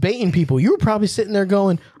 You were just baiting people. You were probably sitting there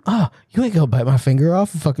going, "Oh, you ain't gonna bite my finger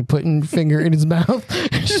off," and fucking putting your finger in his mouth.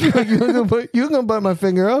 Just be like, you ain't gonna bite my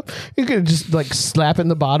finger off. You could just like slap in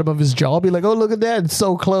the bottom of his jaw, be like, "Oh, look at that, it's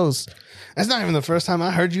so close." That's not even the first time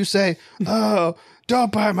I heard you say, "Oh,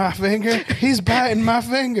 don't bite my finger. He's biting my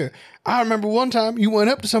finger." I remember one time you went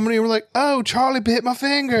up to somebody and were like, "Oh, Charlie bit my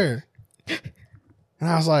finger." And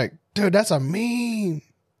I was like, dude, that's a meme.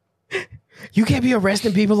 You can't be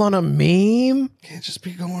arresting people on a meme. Can't just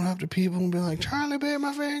be going up to people and be like, "Charlie bit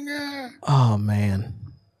my finger." Oh, man.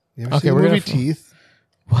 You ever see the movie Teeth?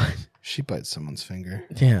 What? She bites someone's finger.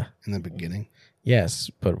 Yeah. In the beginning. Yes,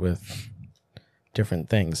 but with different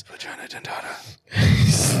things. Vagina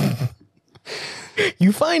dentata.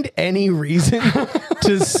 You find any reason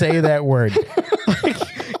to say that word.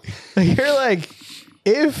 Like, you're like,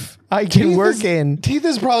 if I can work in... Teeth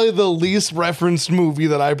is probably the least referenced movie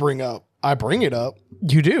that I bring up. I bring it up.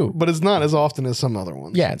 You do. But it's not as often as some other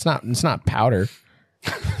ones. Yeah, it's not Powder.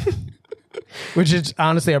 Which is,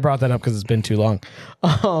 honestly, I brought that up because it's been too long.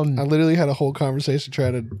 I literally had a whole conversation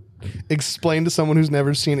trying to explain to someone who's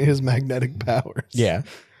never seen it his magnetic powers. Yeah.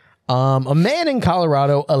 A man in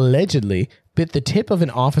Colorado allegedly bit the tip of an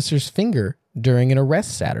officer's finger during an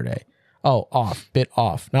arrest Saturday. Oh, bit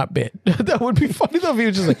off, not bit. That would be funny though if he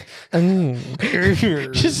was just like,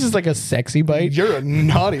 just like a sexy bite. You're a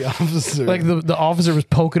naughty officer. Like the officer was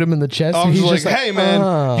poking him in the chest. I was and he's like, just "Hey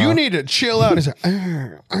man, you need to chill out." He's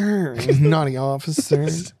like, "Naughty officer,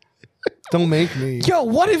 don't make me." Yo,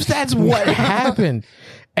 what if that's what happened?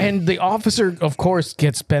 And the officer, of course,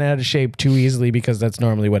 gets bent out of shape too easily because that's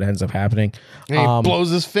normally what ends up happening. And he blows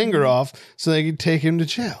his finger off so they can take him to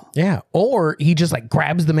jail. Yeah. Or he just like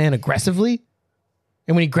grabs the man aggressively.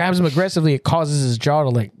 And when he grabs him aggressively, it causes his jaw to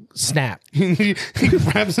like snap. he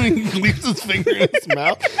grabs him and he leaves his finger in his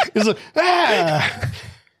mouth. He's like, "Ah,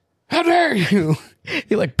 how dare you!"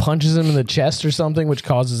 He like punches him in the chest or something, which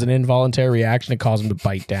causes an involuntary reaction to cause him to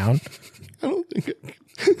bite down. I don't think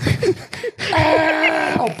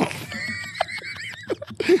Ow!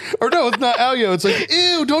 Or no, it's not ow, yo. It's like,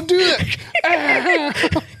 ew, don't do that.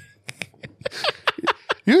 Ow!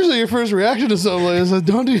 Usually your first reaction to something is like,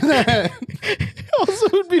 don't do that. Also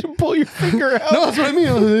would be to pull your finger out. No, that's what I mean.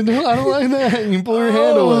 I don't like that. And you pull your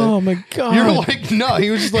hand away. Oh my God. You're like, no.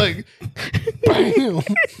 He was just like, bam.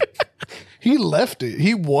 He left it.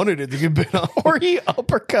 He wanted it to get bit off. Or he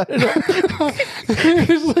uppercutted him.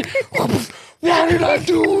 He's like, why did I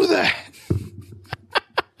do that?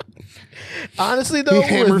 Honestly, though, he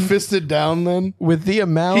hammer fisted down then. With the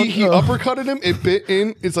amount he uppercutted him, it bit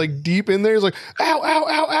in. It's like deep in there. He's like, ow, ow,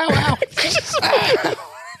 ow, ow, ow.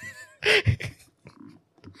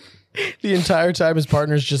 The entire time his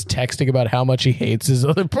partner's just texting about how much he hates his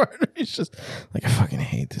other partner. He's just like, I fucking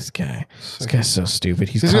hate this guy. This guy's so stupid.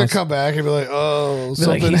 He's gonna come back and be like, oh,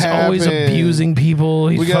 something he's happened. Always abusing people.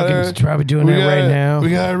 He's probably doing that right now.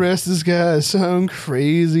 We gotta arrest this guy. Something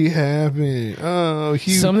crazy happened. Oh,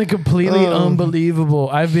 something completely unbelievable.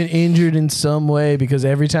 I've been injured in some way because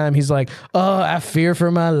every time he's like, oh, I fear for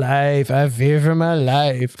my life. I fear for my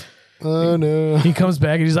life. Oh no. He comes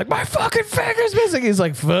back and he's like, my fucking finger's missing. He's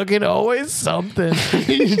like, fucking always something.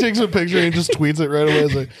 He takes a picture and just tweets it right away.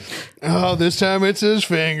 He's like, oh, this time it's his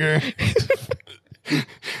finger.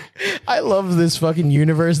 I love this fucking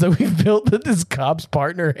universe that we've built, that this cop's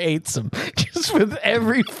partner hates him. Just with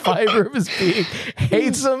every fiber of his being,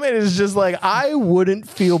 hates him, and is just like, I wouldn't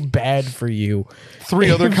feel bad for you. Three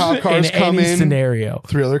other cop cars come in. Scenario.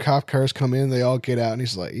 3 other cop cars come in. They all get out, and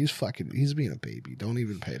he's like, he's being a baby. Don't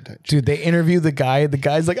even pay attention. Dude, they interview the guy. The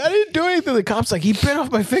guy's like, I didn't do anything. The cop's like, he bit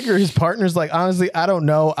off my finger. His partner's like, honestly, I don't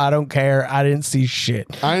know. I don't care. I didn't see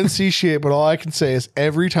shit. I didn't see shit, but all I can say is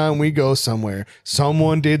every time we go somewhere,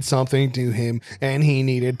 someone did something to him, and he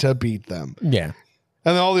needed to beat them. Yeah.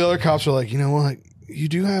 And then all the other cops are like, you know what? You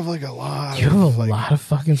do have like a lot. You have a lot of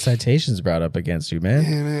fucking citations brought up against you, man.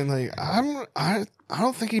 Yeah, man. Like I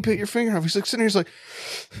don't think he bit your finger off. He's like sitting here. He's like,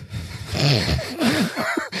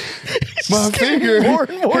 my finger more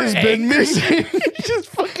and more has been missing. He's just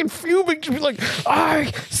fucking fuming. Just be like,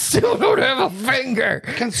 I still don't have a finger.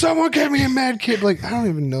 Can someone get me a med kit? Like, I don't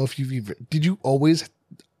even know if did you always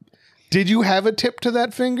Did you have a tip to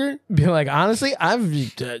that finger? Be like, honestly,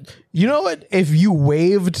 you know what? If you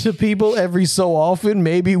waved to people every so often,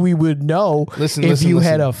 maybe we would know Listen, you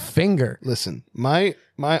had a finger. Listen, my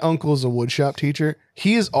uncle's a woodshop teacher.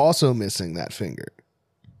 He is also missing that finger.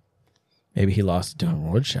 Maybe he lost it doing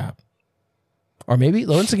a wood shop. Or maybe,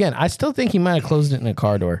 once again, I still think he might have closed it in a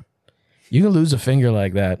car door. You can lose a finger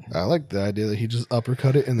like that. I like the idea that he just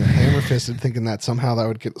uppercut it and then hammer fisted, thinking that somehow that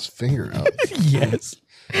would get his finger out. Yes.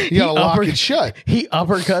 You gotta lock it shut. He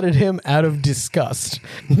uppercutted him out of disgust.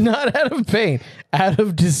 Not out of pain, out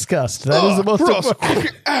of disgust. That is the most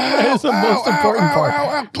important. That is the most important part.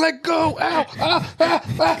 Ow, let go. Ow.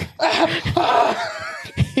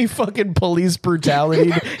 He fucking police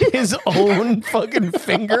brutality his own fucking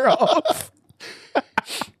finger off.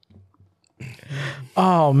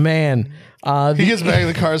 Oh man. He gets back in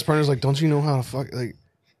the car. His partner's like, "Don't you know how to fuck?" Like,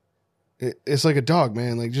 it's like a dog,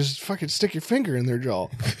 man. Like, just fucking stick your finger in their jaw.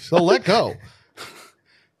 They'll let go.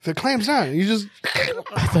 If it clamps down, you just.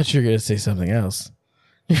 I thought you were gonna say something else.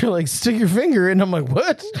 You're like, stick your finger in. I'm like,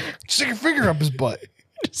 what? Stick your finger up his butt.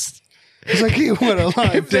 It's like he went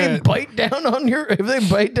alive. If they bite down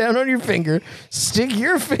on your finger, stick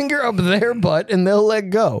your finger up their butt, and they'll let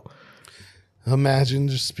go. Imagine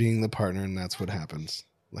just being the partner, and that's what happens.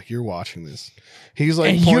 Like, you're watching this. He's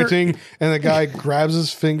like pointing, and the guy grabs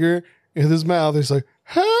his finger in his mouth. He's like,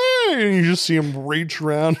 "Hey!" And you just see him reach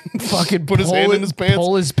around, and fucking put his hand in his pants,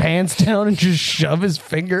 pull his pants down, and just shove his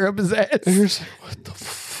finger up his ass. And you're just like, "What the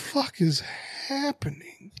fuck is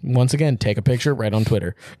happening?" Once again, take a picture right on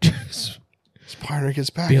Twitter. His partner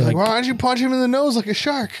gets back. Like, why don't you punch him in the nose like a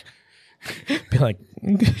shark? Be like,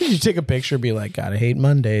 you take a picture. Be like, gotta hate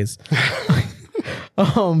Mondays.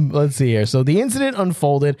 Let's see here. So the incident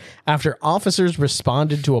unfolded after officers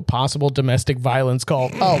responded to a possible domestic violence call.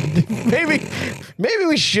 Oh, maybe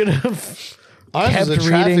we should have kept a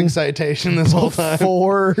traffic citation this whole time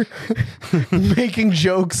before making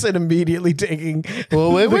jokes and immediately taking.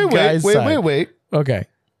 Well, wait. Okay.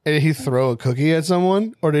 Did he throw a cookie at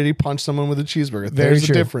someone, or did he punch someone with a cheeseburger? There's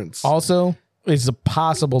a difference. Also, it's a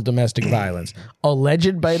possible domestic violence.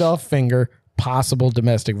 Alleged bite off finger, possible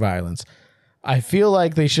domestic violence. I feel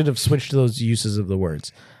like they should have switched those uses of the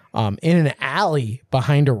words. In an alley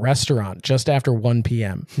behind a restaurant just after 1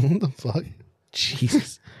 p.m. What the fuck?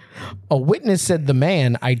 Jesus. A witness said the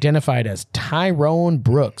man, identified as Tyrone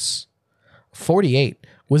Brooks, 48,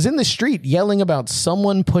 was in the street yelling about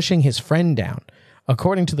someone pushing his friend down.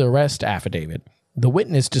 According to the arrest affidavit, the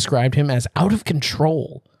witness described him as out of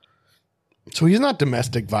control. So he's not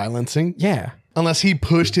domestic violencing. Yeah. Unless he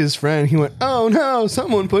pushed his friend. He went, "Oh no,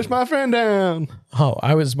 someone pushed my friend down." Oh,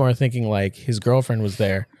 I was more thinking like his girlfriend was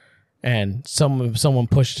there and someone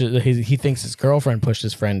pushed it. He thinks his girlfriend pushed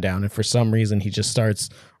his friend down, and for some reason he just starts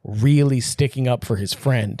really sticking up for his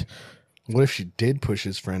friend. What if she did push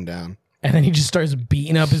his friend down? And then he just starts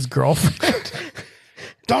beating up his girlfriend.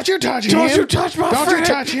 Don't you touch him. Don't you touch my friend. Don't you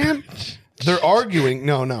touch him. They're arguing.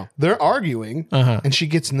 No. They're arguing. And she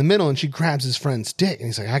gets in the middle and she grabs his friend's dick. And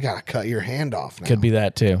he's like, "I got to cut your hand off now." Could be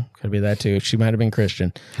that too. She might have been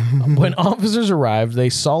Christian. When officers arrived, they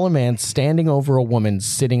saw a man standing over a woman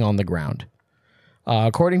sitting on the ground.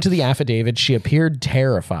 According to the affidavit, she appeared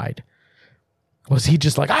terrified. Was he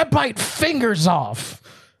just like, "I bite fingers off"?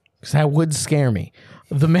 Because that would scare me.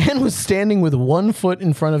 The man was standing with one foot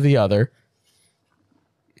in front of the other.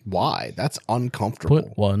 Why? That's uncomfortable.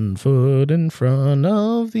 Put one foot in front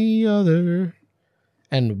of the other.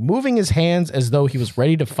 And moving his hands as though he was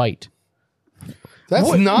ready to fight.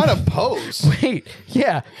 That's not a pose. Wait,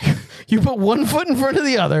 yeah. You put one foot in front of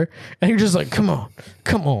the other, and you're just like, come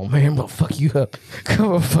on, man, we'll fuck you up.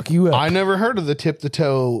 Come on, fuck you up. I never heard of the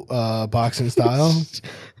tip-the-toe boxing style.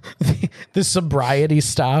 The sobriety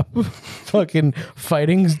stop fucking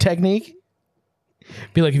fighting technique.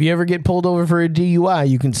 Be like, if you ever get pulled over for a DUI,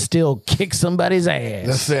 you can still kick somebody's ass.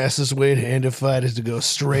 The fastest way to end a fight is to go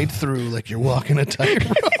straight through like you're walking a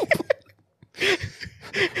tightrope.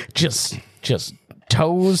 just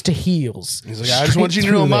toes to heels. He's like, "I just want you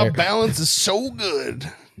to know my balance is so good."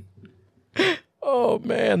 Oh,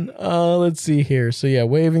 man. Let's see here. So, yeah,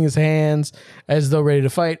 waving his hands as though ready to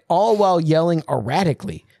fight, all while yelling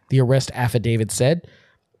erratically, the arrest affidavit said.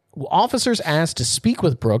 Officers asked to speak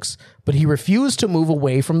with Brooks, but he refused to move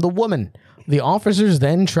away from the woman. The officers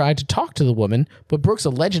then tried to talk to the woman, but Brooks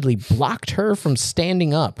allegedly blocked her from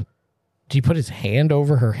standing up. Did he put his hand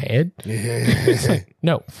over her head? Like,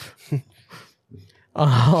 no.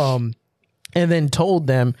 And then told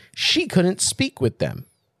them she couldn't speak with them.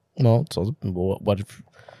 Well, so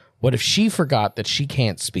what if she forgot that she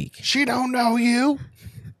can't speak? She don't know you.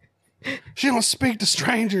 She don't speak to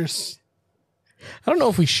strangers. I don't know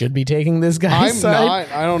if we should be taking this guy's side.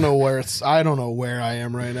 I don't know where I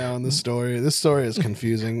am right now in this story. This story is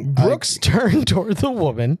confusing. Brooks turned toward the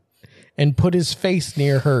woman and put his face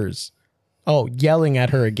near hers. Oh, yelling at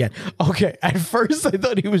her again. Okay, at first I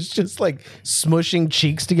thought he was just like smushing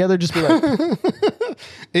cheeks together, just be like,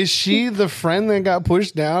 is she the friend that got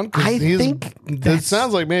pushed down? I think it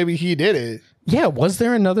sounds like maybe he did it. Yeah, was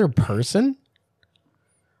there another person?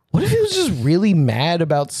 What if he was just really mad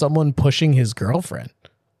about someone pushing his girlfriend?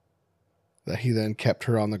 That he then kept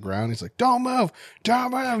her on the ground. He's like, "Don't move,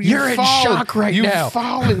 don't move. You're in shock right now. You're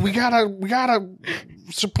falling. We gotta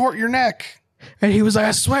support your neck." And he was like,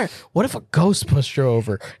 I swear, what if a ghost pushed her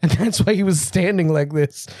over? And that's why he was standing like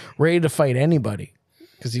this, ready to fight anybody.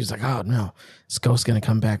 Because he was like, oh no, this ghost's going to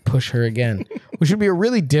come back, push her again. Which would be a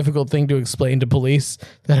really difficult thing to explain to police,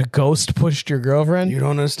 that a ghost pushed your girlfriend. You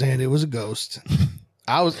don't understand. It was a ghost.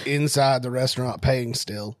 I was inside the restaurant paying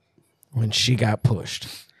still. When she got pushed.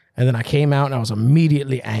 And then I came out and I was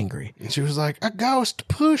immediately angry. And she was like, a ghost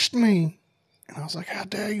pushed me. And I was like, how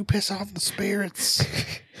dare you piss off the spirits?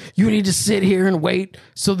 You need to sit here and wait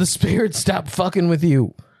so the spirits stop fucking with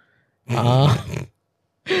you.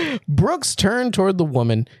 Brooks turned toward the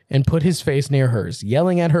woman and put his face near hers,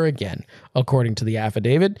 yelling at her again. According to the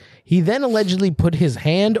affidavit, he then allegedly put his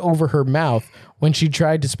hand over her mouth when she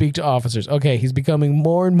tried to speak to officers. Okay, he's becoming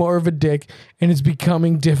more and more of a dick, and it's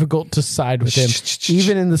becoming difficult to side with him,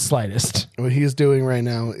 even in the slightest. What he's doing right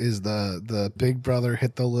now is the big brother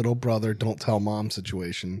hit the little brother, don't tell mom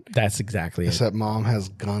situation. That's exactly Except mom has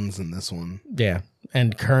guns in this one. Yeah,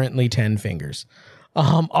 and currently 10 fingers.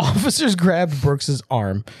 Officers grabbed Brooks's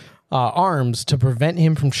arms to prevent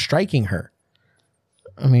him from striking her.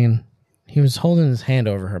 I mean, he was holding his hand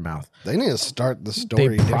over her mouth. They need to start the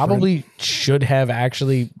story. They probably should have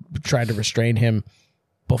actually tried to restrain him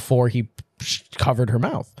before he covered her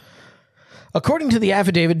mouth. According to the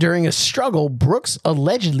affidavit, during a struggle, Brooks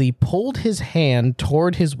allegedly pulled his hand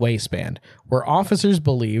toward his waistband, where officers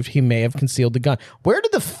believed he may have concealed the gun. Where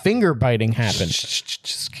did the finger biting happen?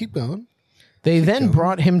 Just keep going. They then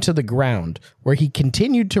brought him to the ground, where he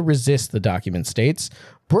continued to resist, the document states.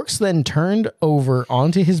 Brooks then turned over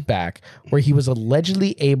onto his back, where he was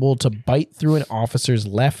allegedly able to bite through an officer's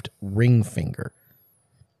left ring finger.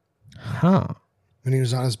 Huh. When he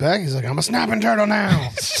was on his back, he's like, I'm a snapping turtle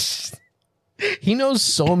now. He knows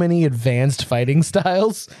so many advanced fighting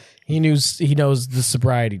styles. He knows the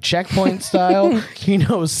sobriety checkpoint style. He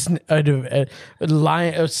knows a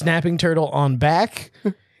snapping turtle on back.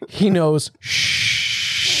 He knows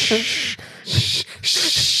shh.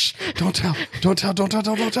 Don't tell.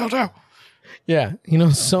 Yeah, he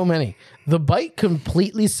knows so many. The bite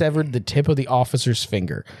completely severed the tip of the officer's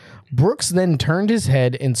finger. Brooks then turned his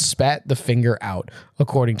head and spat the finger out,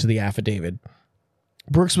 according to the affidavit.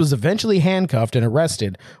 Brooks was eventually handcuffed and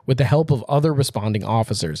arrested with the help of other responding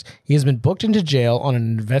officers. He has been booked into jail on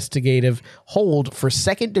an investigative hold for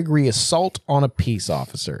second-degree assault on a peace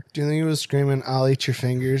officer. Do you think he was screaming, I'll eat your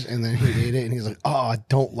fingers, and then he ate it, and he's like, oh, I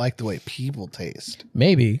don't like the way people taste?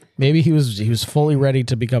 Maybe he was fully ready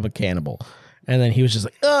to become a cannibal. And then he was just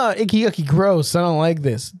like, oh, icky, yucky, gross. I don't like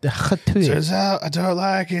this. Turns out I don't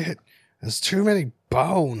like it. There's too many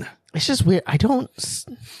bone. It's just weird.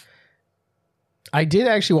 I did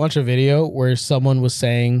actually watch a video where someone was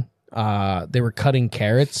saying they were cutting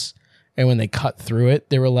carrots, and when they cut through it,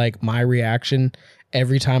 they were like, my reaction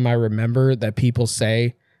every time I remember that people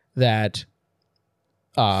say that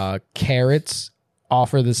carrots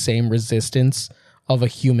offer the same resistance of a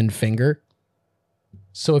human finger.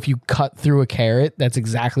 So if you cut through a carrot, that's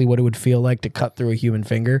exactly what it would feel like to cut through a human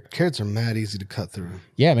finger. Carrots are mad easy to cut through.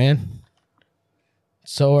 Yeah, man.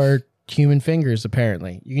 So are human fingers,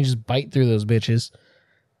 apparently. You can just bite through those bitches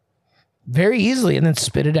very easily and then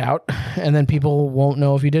spit it out, and then people won't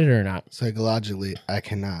know if you did it or not. Psychologically, I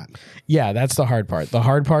cannot. Yeah, that's the hard part. The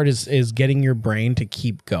hard part is getting your brain to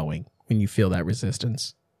keep going when you feel that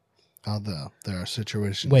resistance. Although there are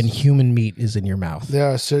situations when human meat is in your mouth.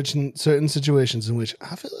 There are certain situations in which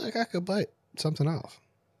I feel like I could bite something off.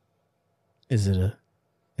 Is it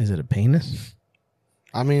a penis?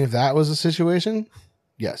 I mean, if that was a situation,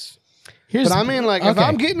 yes. If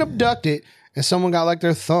I'm getting abducted and someone got like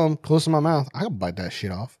their thumb close to my mouth, I could bite that shit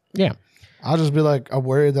off. Yeah. I'll just be like, I'm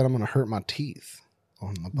worried that I'm going to hurt my teeth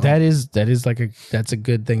on the bone. That's a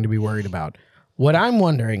good thing to be worried about. What I'm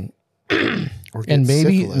wondering, and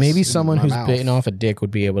maybe someone who's bitten off a dick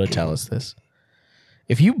would be able to tell us this.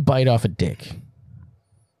 If you bite off a dick,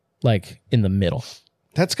 like in the middle,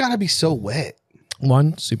 that's got to be so wet.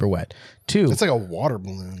 One, super wet. Two, it's like a water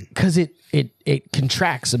balloon because it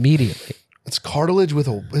contracts immediately. It's cartilage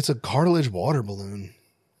it's a cartilage water balloon.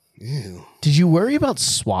 Ew. Did you worry about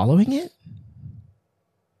swallowing it?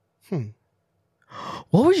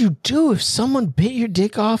 What would you do if someone bit your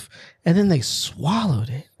dick off and then they swallowed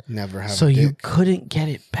it? Never have so a dick. you couldn't get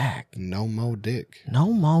it back. No more dick.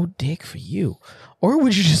 No more dick for you. Or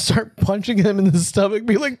would you just start punching them in the stomach,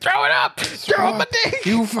 be like, throw it up! Throw up my dick!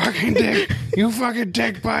 You fucking dick! You fucking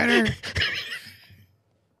dick biter!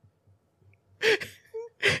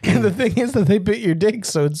 And the thing is that they bit your dick,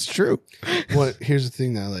 so it's true. Well, here's the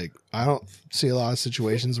thing, though. Like, I don't see a lot of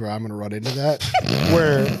situations where I'm going to run into that,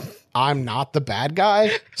 where I'm not the bad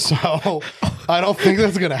guy. So I don't think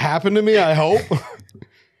that's going to happen to me, I hope.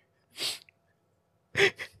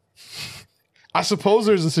 I suppose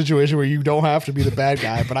there's a situation where you don't have to be the bad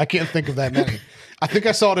guy, but I can't think of that many. I think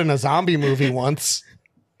I saw it in a zombie movie once.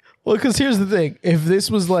 Well, because here's the thing. If this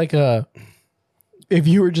was like if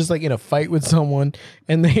you were just like in a fight with someone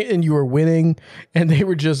and you were winning and they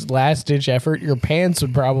were just last ditch effort, your pants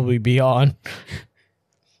would probably be on.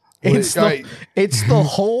 It's the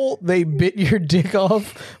whole they bit your dick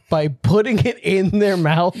off by putting it in their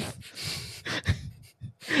mouth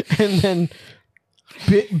and then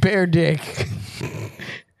bit bare dick.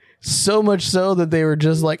 So much so that they were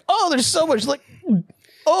just like, oh, there's so much, like,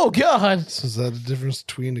 oh God. So is that a difference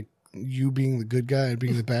between you being the good guy and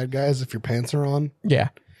being the bad guy if your pants are on? Yeah,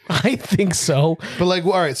 I think so. But like,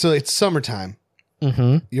 all right, so it's summertime.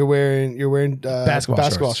 Mm-hmm. You're wearing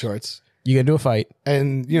basketball shorts. You get into a fight.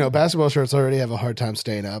 And, you know, basketball shorts already have a hard time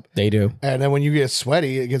staying up. They do. And then when you get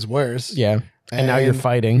sweaty, it gets worse. Yeah. And now you're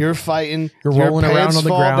fighting. You're fighting. You're rolling around on the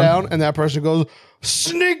ground. Down, and that person goes,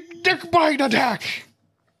 snake dick bite attack.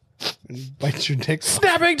 And bites your dick.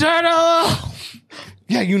 Snapping turtle!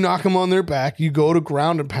 Yeah, you knock them on their back. You go to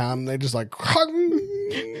ground and pound, and they just like...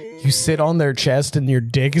 You sit on their chest, and your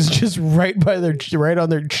dick is just right on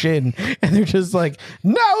their chin. And they're just like,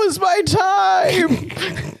 now is my time!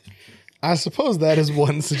 I suppose that is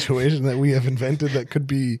one situation that we have invented that could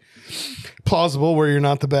be plausible where you're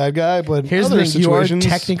not the bad guy, but here's other the thing, situations...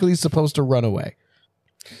 you are technically supposed to run away.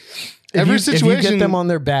 If you get them on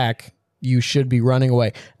their back, you should be running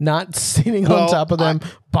away, not sitting on top of them,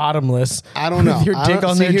 bottomless. I don't know. With your dick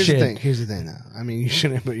on their chin. Here's the thing, though. I mean, you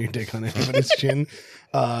shouldn't put your dick on anybody's chin.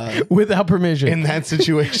 Without permission. In that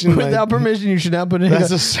situation. Without permission, you should not put it in.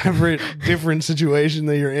 That's a separate, different situation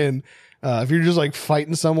that you're in. If you're just like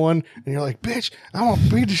fighting someone and you're like, bitch, I'm going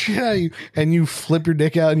to beat the shit out of you. And you flip your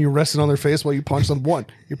dick out and you're resting on their face while you punch them. One,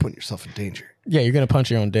 you're putting yourself in danger. Yeah, you're going to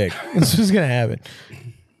punch your own dick. It's just going to happen.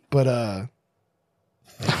 But, I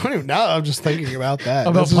don't even know. I'm just thinking about that.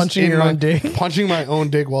 About punching your own dick? Punching my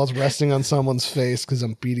own dick while it's resting on someone's face because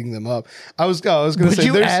I'm beating them up. I was going to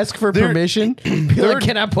say. Would you ask for permission? Be like,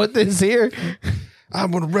 can I put this here?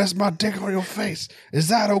 I'm going to rest my dick on your face. Is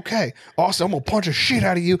that okay? Also, I'm going to punch a shit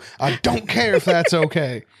out of you. I don't care if that's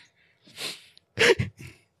okay.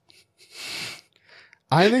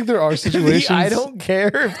 I think there are situations. I don't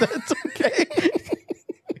care if that's okay.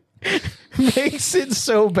 Makes it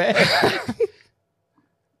so bad.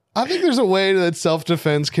 I think there's a way that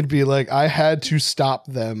self-defense can be like, I had to stop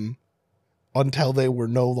them until they were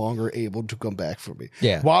no longer able to come back for me.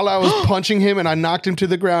 Yeah. While I was punching him and I knocked him to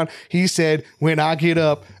the ground, he said, when I get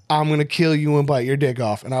up, I'm going to kill you and bite your dick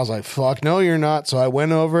off. And I was like, fuck, no, you're not. So I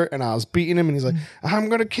went over and I was beating him and he's like, I'm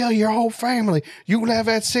going to kill your whole family. You live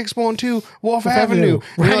at 612 Wolf Avenue.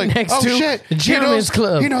 Right next to the Gentleman's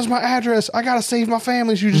Club. He knows my address. I got to save my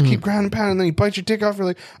family. So you just keep grounding and pounding and then you bite your dick off. You're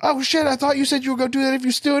like, oh shit, I thought you said you were going to do that if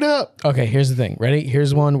you stood up. Okay, here's the thing. Ready?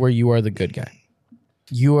 Here's one where you are the good guy.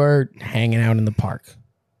 You are hanging out in the park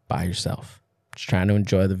by yourself, just trying to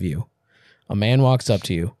enjoy the view. A man walks up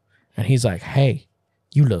to you and he's like, hey,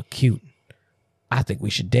 you look cute. I think we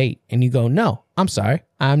should date. And you go, no, I'm sorry.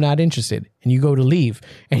 I'm not interested. And you go to leave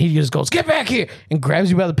and he just goes, get back here, and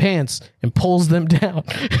grabs you by the pants and pulls them down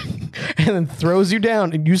and then throws you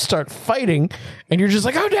down and you start fighting and you're just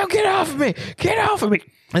like, oh no, get off of me. Get off of me.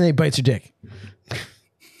 And then he bites your dick.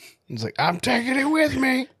 He's like, I'm taking it with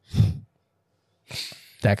me.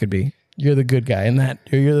 That could be. You're the good guy in that.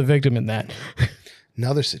 You're the victim in that.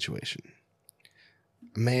 Another situation.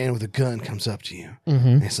 A man with a gun comes up to you.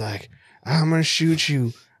 And he's like, I'm going to shoot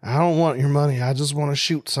you. I don't want your money. I just want to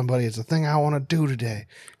shoot somebody. It's a thing I want to do today.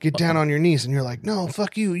 Get down on your knees. And you're like, no,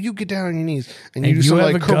 fuck you. You get down on your knees. And you do some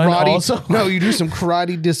like karate. No, you do some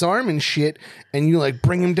karate disarming shit. And you like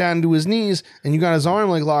bring him down to his knees. And you got his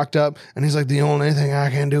arm like locked up. And he's like, the only thing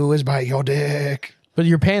I can do is bite your dick. But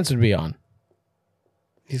your pants would be on.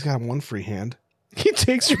 He's got one free hand. He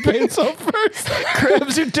takes your pants off first,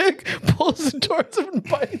 grabs your dick, pulls it towards him, and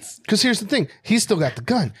bites. Because here's the thing. He's still got the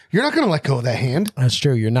gun. You're not going to let go of that hand. That's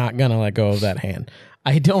true. You're not going to let go of that hand.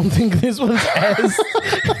 I don't think this one's as...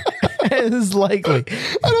 as likely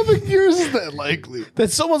I don't think yours is that likely.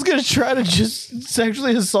 that someone's going to try to just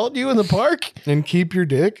sexually assault you in the park. And keep your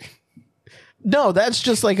dick? No, that's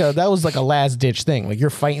just like that was like a last ditch thing. Like you're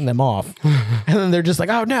fighting them off. And then they're just like,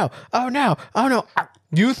 oh no.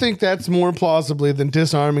 You think that's more plausibly than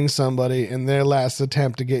disarming somebody and their last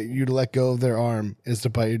attempt to get you to let go of their arm is to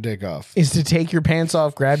bite your dick off? Is to take your pants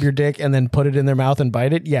off, grab your dick, and then put it in their mouth and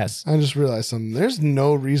bite it? Yes. I just realized something. There's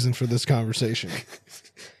no reason for this conversation.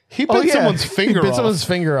 He bit someone's finger off. He bit someone's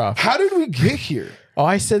finger off. How did we get here? Oh,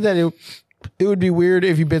 I said that it would be weird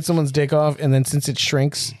if you bit someone's dick off and then since it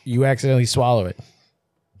shrinks, you accidentally swallow it.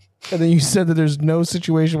 And then you said that there's no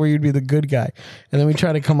situation where you'd be the good guy. And then we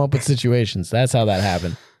try to come up with situations. That's how that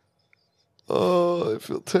happened. Oh, I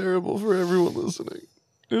feel terrible for everyone listening.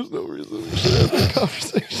 There's no reason we should have this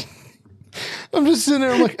conversation. I'm just sitting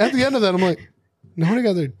there, I'm like, at the end of that, I'm like, nobody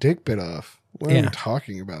got their dick bit off. Why are we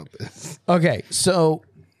talking about this? Okay, so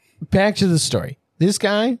back to the story. This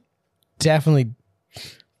guy definitely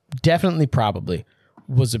probably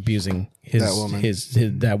was abusing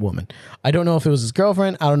that woman. I don't know if it was his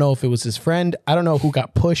girlfriend. I don't know if it was his friend. I don't know who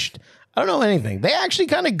got pushed. I don't know anything. They actually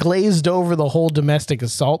kind of glazed over the whole domestic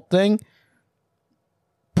assault thing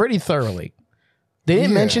pretty thoroughly. They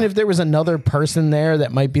didn't mention if there was another person there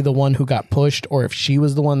that might be the one who got pushed or if she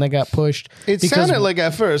was the one that got pushed. It sounded like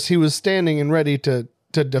at first he was standing and ready to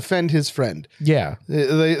defend his friend. Yeah.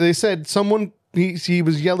 They said someone... He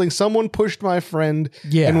was yelling, someone pushed my friend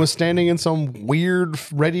and was standing in some weird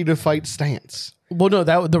ready to fight stance. Well, no,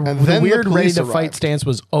 the weird ready to fight stance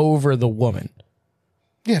was over the woman.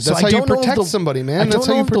 Yeah, that's how you protect somebody, man. That's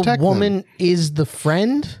how you protect the woman is the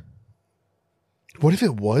friend. What if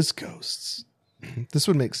it was ghosts? This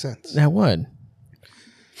would make sense. That would.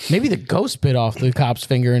 Maybe the ghost bit off the cop's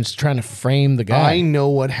finger and is trying to frame the guy. I know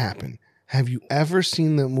what happened. Have you ever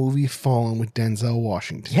seen the movie Fallen with Denzel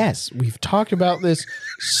Washington? Yes, we've talked about this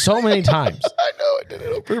so many times. I know, I did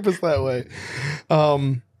it on purpose that way.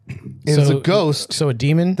 It's a ghost. So a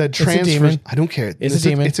demon that transfers. Demon. I don't care. It's a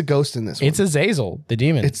demon. It's a ghost in this one. It's Azazel, the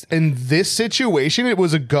demon. It's in this situation, it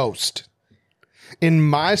was a ghost. In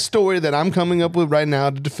my story that I'm coming up with right now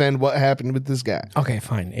to defend what happened with this guy. Okay,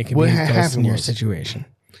 fine. It can be a ghost in your situation.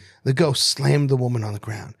 The ghost slammed the woman on the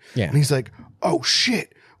ground. Yeah. And he's like, oh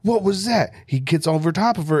shit. What was that? He gets over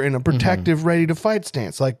top of her in a protective, ready to fight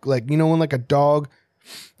stance. Like you know when like a dog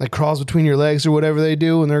like crawls between your legs or whatever they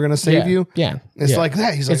do and they're gonna save you? Yeah. It's like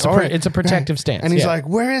that. He's like, it's a protective stance. And he's like,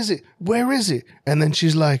 where is it? Where is it? And then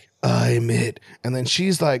she's like, I'm it. And then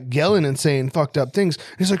she's like yelling and saying fucked up things.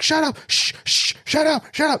 And he's like, shut up, shh, shut up.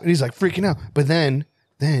 And he's like freaking out. But then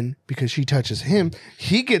because she touches him,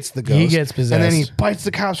 he gets the ghost. He gets possessed. And then he bites the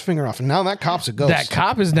cop's finger off. And now that cop's a ghost. That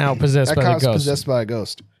cop is now possessed by the ghost. Possessed by a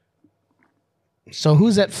ghost. So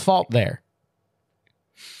who's at fault there?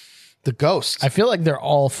 The ghost. I feel like they're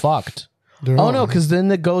all fucked. No, because then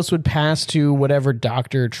the ghost would pass to whatever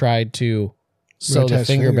doctor tried to sew the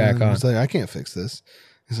finger back on. He's like, I can't fix this.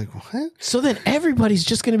 He's like, what? So then everybody's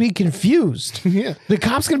just going to be confused. Yeah. The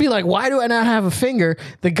cop's going to be like, why do I not have a finger?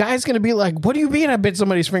 The guy's going to be like, what do you mean I bit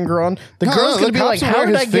somebody's finger on? The girl's going to be like, how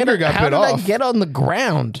did I get on the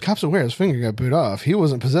ground? Cops aware his finger got bit off. He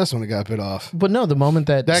wasn't possessed when it got bit off. But no, the moment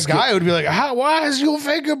that guy would be like, why is your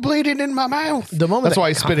finger bleeding in my mouth? That's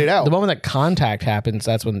why he spit it out. The moment that contact happens,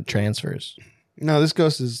 that's when it transfers. No, this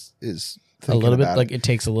ghost is a little bit like it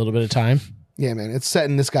takes a little bit of time. Yeah, man, it's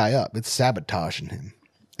setting this guy up. It's sabotaging him.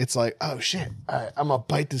 It's like, oh shit, I'm gonna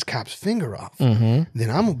bite this cop's finger off. Mm-hmm. Then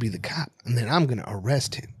I'm gonna be the cop, and then I'm gonna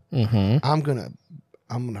arrest him. Mm-hmm. I'm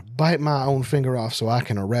gonna bite my own finger off so I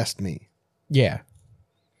can arrest me. Yeah,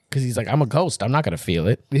 because he's like, I'm a ghost. I'm not gonna feel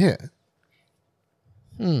it. Yeah.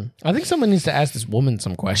 I think someone needs to ask this woman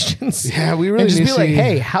some questions. Yeah, we really and just need be like,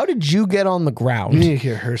 hey, how did you get on the ground? We need to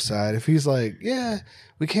hear her side. If he's like, yeah,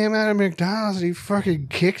 we came out of McDonald's and he fucking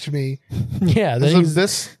kicked me. Yeah, then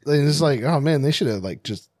it's like, oh man, they should have like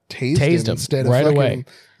just tased him instead of right fucking away.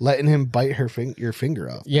 Letting him bite your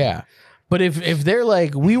finger off. Yeah, but if they're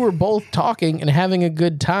like, we were both talking and having a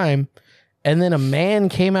good time, and then a man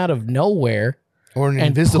came out of nowhere. Or an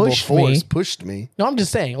invisible force pushed me. No, I'm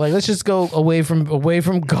just saying, like, let's just go away from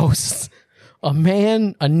ghosts. A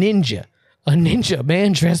ninja, a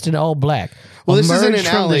man dressed in all black. Well, this isn't an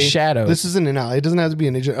from alley. The shadows. This isn't an alley. It doesn't have to be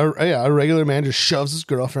a ninja. A regular man just shoves his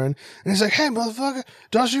girlfriend, and he's like, "Hey, motherfucker,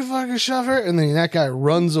 don't you fucking shove her!" And then that guy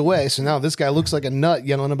runs away. So now this guy looks like a nut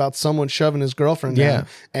yelling about someone shoving his girlfriend down.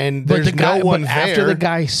 And there's no one there. After the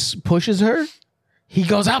guy pushes her, he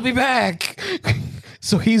goes, "I'll be back."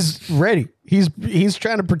 So he's ready. He's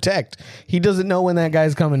trying to protect. He doesn't know when that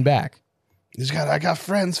guy's coming back. I got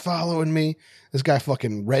friends following me. This guy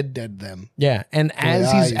fucking Red Dead them. Yeah, and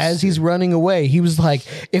as he's running away, he was like,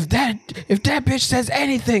 if that bitch says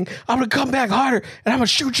anything, I'm gonna come back harder and I'm gonna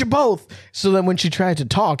shoot you both. So then when she tried to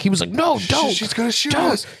talk, he was like, no, don't. She's gonna shoot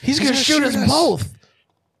don't. us. He's gonna shoot us both.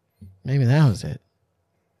 Maybe that was it.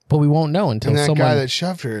 But we won't know until and that someone... guy that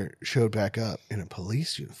shoved her showed back up in a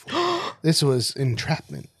police uniform. This was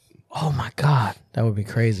entrapment. Oh my God, that would be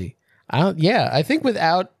crazy. I think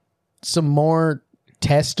without some more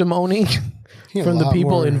testimony from the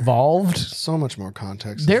people involved, so much more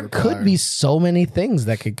context. There could be so many things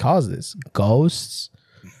that could cause this. Ghosts,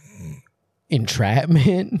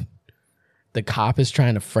 entrapment, the cop is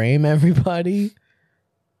trying to frame everybody,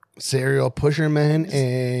 serial pusher men,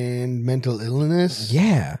 and mental illness.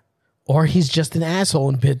 Yeah. Or he's just an asshole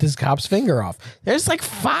and bit this cop's finger off. There's like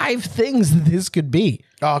 5 things that this could be.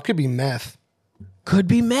 Oh, it could be meth. Could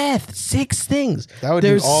be meth. 6 things. That would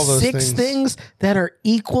There's do all those 6 things that are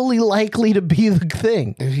equally likely to be the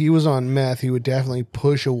thing. If he was on meth, he would definitely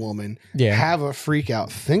push a woman, have a freak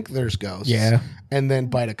out, think there's ghosts, and then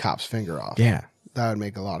bite a cop's finger off. Yeah. That would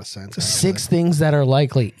make a lot of sense. Actually. 6 things that are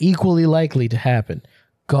equally likely to happen.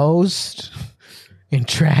 Ghost,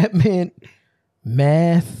 entrapment,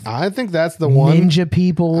 meth. I think that's the one. Ninja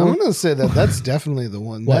people. I'm going to say that's definitely the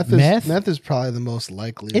one. What, meth is probably the most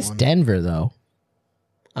likely It's one. Denver, though.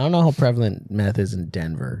 I don't know how prevalent meth is in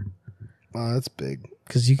Denver. Oh, that's big.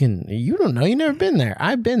 Because you don't know. You've never been there.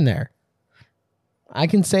 I've been there. I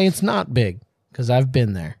can say it's not big because I've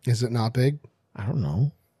been there. Is it not big? I don't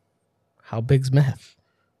know. How big's meth?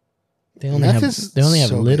 They only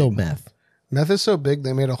have little big. meth. Meth is so big,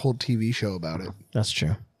 they made a whole TV show about it. That's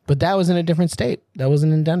true. But that was in a different state. That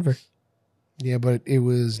wasn't in Denver. Yeah, but it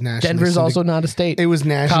was nationally. Denver's also not a state. It was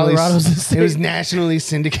nationally. Colorado's a state. It was nationally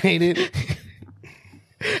syndicated.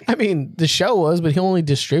 I mean, the show was, but he only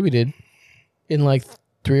distributed in like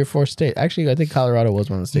 3 or 4 states. Actually, I think Colorado was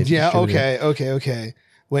one of the states. Yeah. Okay.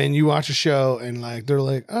 When you watch a show and they're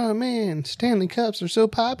like, oh man, Stanley Cups are so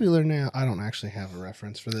popular now. I don't actually have a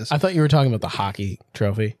reference for this. I thought you were talking about the hockey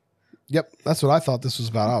trophy. Yep, that's what I thought this was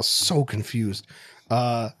about. I was so confused.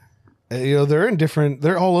 They're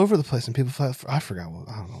all over the place, and people. I forgot.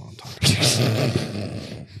 I don't know what I'm talking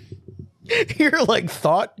about. You're like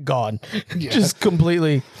thought gone, just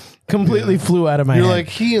completely flew out of my head. You're like,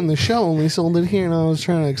 he in the show only sold it here, and I was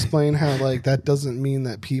trying to explain how that doesn't mean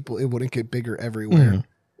that it wouldn't get bigger everywhere.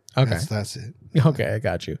 Okay, that's it. Okay, I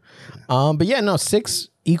got you. But yeah, no, 6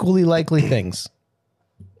 equally likely things.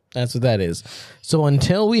 That's what that is. So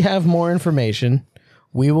until we have more information,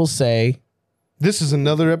 we will say, this is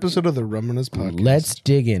another episode of the Rum Runners Podcast. Let's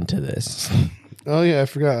dig into this. Oh yeah, I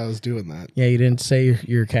forgot I was doing that. Yeah, you didn't say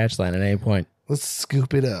your catch line at any point. Let's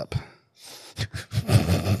scoop it up.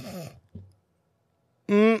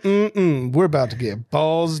 We're about to get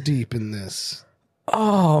balls deep in this.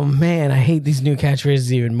 Oh man, I hate these new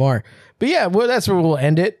catchphrases even more. But yeah, well, that's where we'll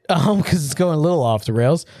end it because it's going a little off the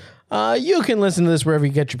rails. You can listen to this wherever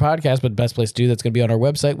you get your podcast, but the best place to do that's going to be on our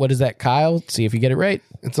website. What is that, Kyle? See if you get it right.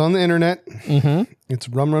 It's on the internet. Mm-hmm. It's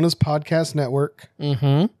Rum Runners Podcast Network.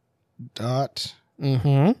 Mm-hmm.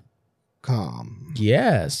 .com.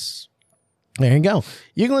 Yes. There you go.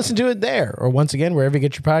 You can listen to it there, or once again, wherever you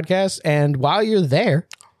get your podcasts. And while you're there,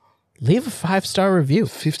 leave a 5-star review.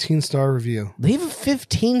 15-star review. Leave a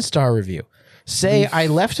 15-star review. Say, I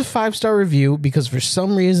left a 5-star review because for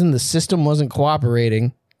some reason the system wasn't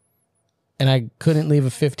cooperating and I couldn't leave a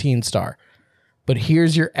 15-star. But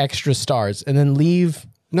here's your extra stars. And then leave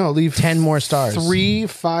 10 more stars. 3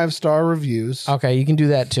 5-star reviews. Okay, you can do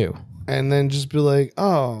that too. And then just be like,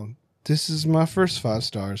 oh, this is my first 5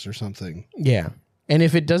 stars or something. Yeah. And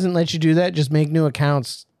if it doesn't let you do that, just make new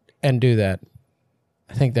accounts and do that.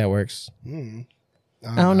 I think that works. I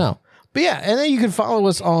don't know. But yeah, and then you can follow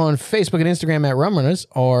us on Facebook and Instagram at Rum Runners,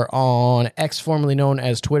 or on X, formerly known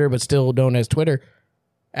as Twitter, but still known as Twitter,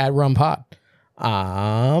 at RumPod.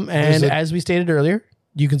 And as we stated earlier,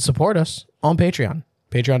 you can support us on Patreon,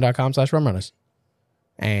 patreon.com/RumRunners.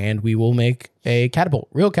 And we will make a catapult,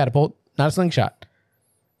 real catapult, not a slingshot.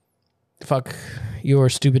 Fuck your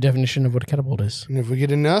stupid definition of what a catapult is. And if we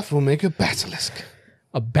get enough, we'll make a basilisk.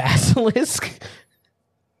 A basilisk?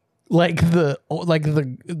 Like the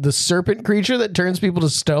serpent creature that turns people to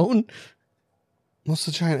stone? What's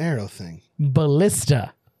the giant arrow thing?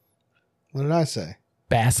 Ballista. What did I say?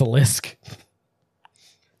 Basilisk.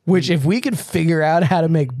 Which, if we could figure out how to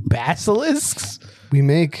make basilisks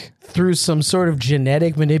through some sort of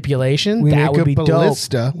genetic manipulation, that would be dope.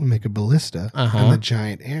 We make a ballista, and the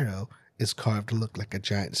giant arrow is carved to look like a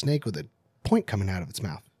giant snake with a point coming out of its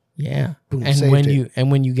mouth. Yeah. Boom, and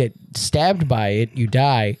when you get stabbed by it, you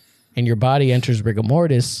die, and your body enters rigor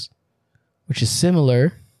mortis, which is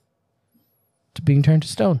similar to being turned to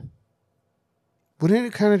stone. Wouldn't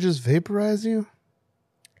it kind of just vaporize you?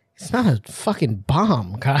 It's not a fucking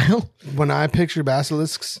bomb, Kyle. When I picture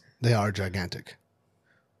basilisks, they are gigantic.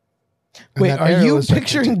 And Wait, that are arrow you is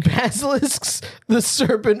picturing basilisks, the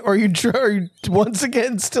serpent, or are you once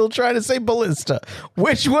again still trying to say ballista?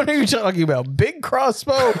 Which one are you talking about? Big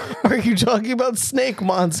crossbow, or are you talking about snake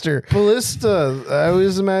monster? Ballista. I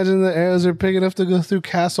always imagine the arrows are big enough to go through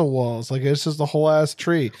castle walls. Like it's just a whole ass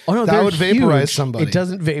tree. Oh no, that would vaporize huge. somebody. It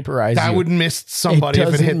doesn't vaporize That you. would miss somebody It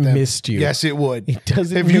if it hit doesn't them. miss you. Yes, it would. It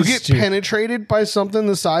doesn't If you miss get you. penetrated by something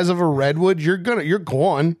the size of a redwood, you're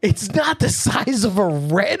gone. It's not the size of a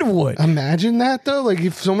redwood. Imagine that though. Like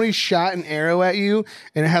if somebody shot an arrow at you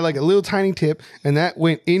and it had like a little tiny tip and that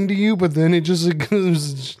went into you, but then it just like, you're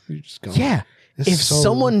just gone. Yeah. It's If so-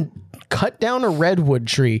 someone cut down a redwood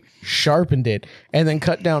tree, sharpened it, and then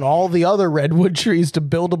cut down all the other redwood trees to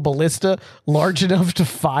build a ballista large enough to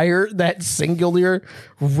fire that singular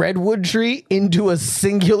redwood tree into a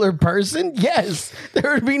singular person, yes,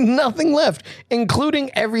 there would be nothing left,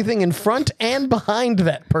 including everything in front and behind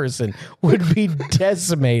that person would be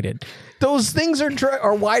decimated. Those things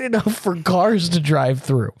are wide enough for cars to drive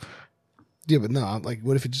through. Yeah, but no, like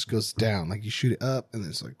what if it just goes down? Like you shoot it up and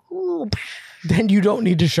it's like, Then you don't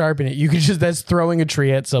need to sharpen it. You can just, that's throwing a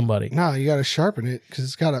tree at somebody. no, you got to sharpen it because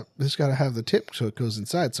it's got to have the tip so it goes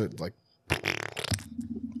inside. So it's like,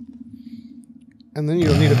 and then you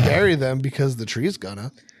don't need to bury them because the tree's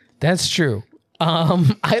gonna. That's true.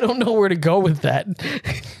 I don't know where to go with that.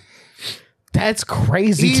 That's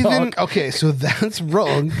crazy talk. Okay, so that's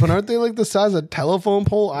wrong. But aren't they like the size of a telephone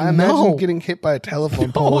pole? I imagine No. getting hit by a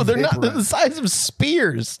telephone pole. Oh, would they're not. They're the vaporize. size of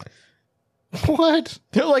spears. What?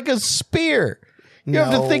 They're like a spear. You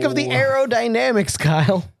have to think of the No. aerodynamics,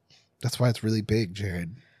 Kyle. That's why it's really big,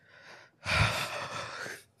 Jared.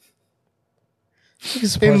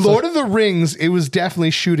 In Lord of the Rings, it was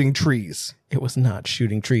definitely shooting trees. It was not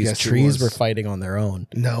shooting trees. Yes, it Trees was. were fighting on their own.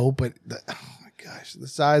 No, but oh my gosh, the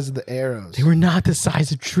size of the arrows. They were not the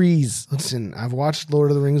size of trees. Listen, I've watched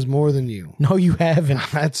Lord of the Rings more than you. No, you haven't.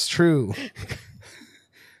 That's true.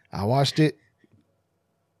 I watched it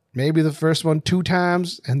maybe the first one 2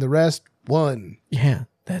 times and the rest 1. Yeah,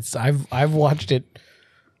 that's I've watched it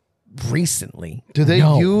recently. Do they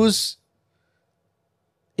No. use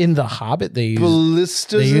in The Hobbit? They use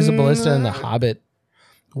ballistas? they use a in ballista in The that? Hobbit.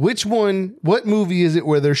 Which one? What movie is it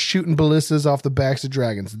where they're shooting ballistas off the backs of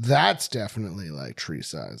dragons? That's definitely like tree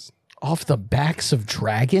size. Off the backs of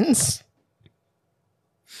dragons?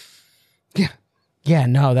 Yeah. Yeah,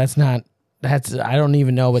 no, that's not. That's I don't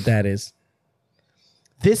even know what that is.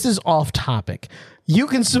 This is off topic. You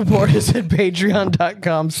can support us at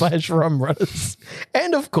patreon.com/rumrunners.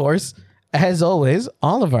 And of course, as always,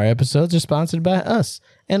 all of our episodes are sponsored by us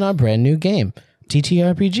and our brand new game,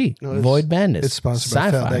 TTRPG, Void Madness. It's sponsored by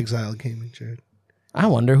Sci-Fi. Failed Exile Gaming, Jared. I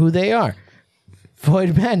wonder who they are.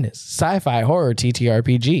 Void Madness, sci-fi horror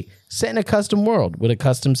TTRPG, set in a custom world with a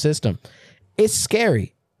custom system. It's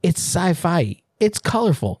scary. It's sci-fi. It's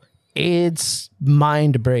colorful. It's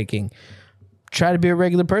mind-breaking. Try to be a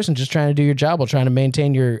regular person, just trying to do your job while trying to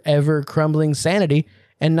maintain your ever-crumbling sanity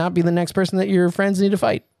and not be the next person that your friends need to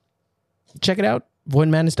fight. Check it out,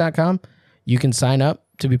 voidmadness.com. You can sign up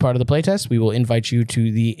to be part of the playtest. We will invite you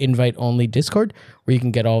to the invite-only Discord where you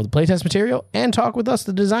can get all of the playtest material and talk with us,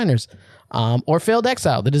 the designers, or Failed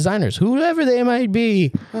Exile, the designers, whoever they might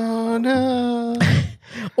be. Oh, no.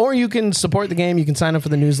 Or you can support the game. You can sign up for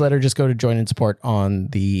the newsletter. Just go to join and support on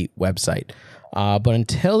the website. But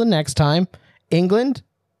until the next time, England,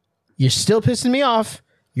 you're still pissing me off.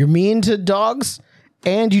 You're mean to dogs,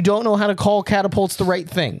 and you don't know how to call catapults the right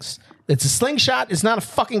things. It's a slingshot. It's not a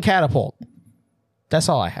fucking catapult. That's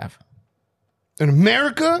all I have. In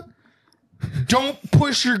America, don't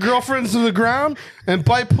push your girlfriends to the ground and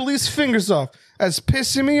bite police fingers off. That's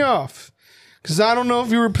pissing me off. Because I don't know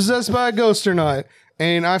if you were possessed by a ghost or not.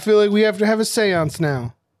 And I feel like we have to have a seance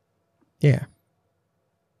now. Yeah.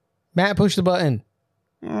 Matt, push the button.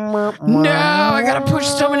 No, I gotta push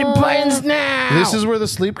so many buttons now. This is where the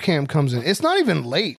sleep cam comes in. It's not even late.